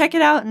 go check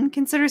it out and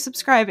consider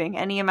subscribing.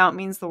 Any amount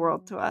means the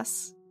world to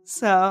us.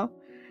 So,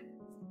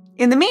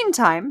 in the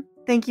meantime,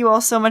 thank you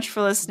all so much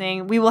for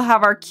listening. We will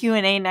have our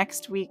Q&A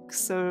next week,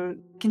 so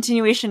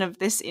continuation of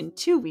this in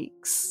 2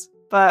 weeks.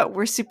 But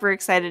we're super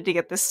excited to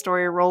get this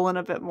story rolling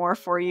a bit more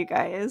for you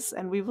guys,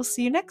 and we will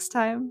see you next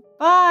time.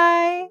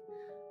 Bye!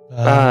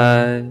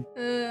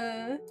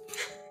 Bye.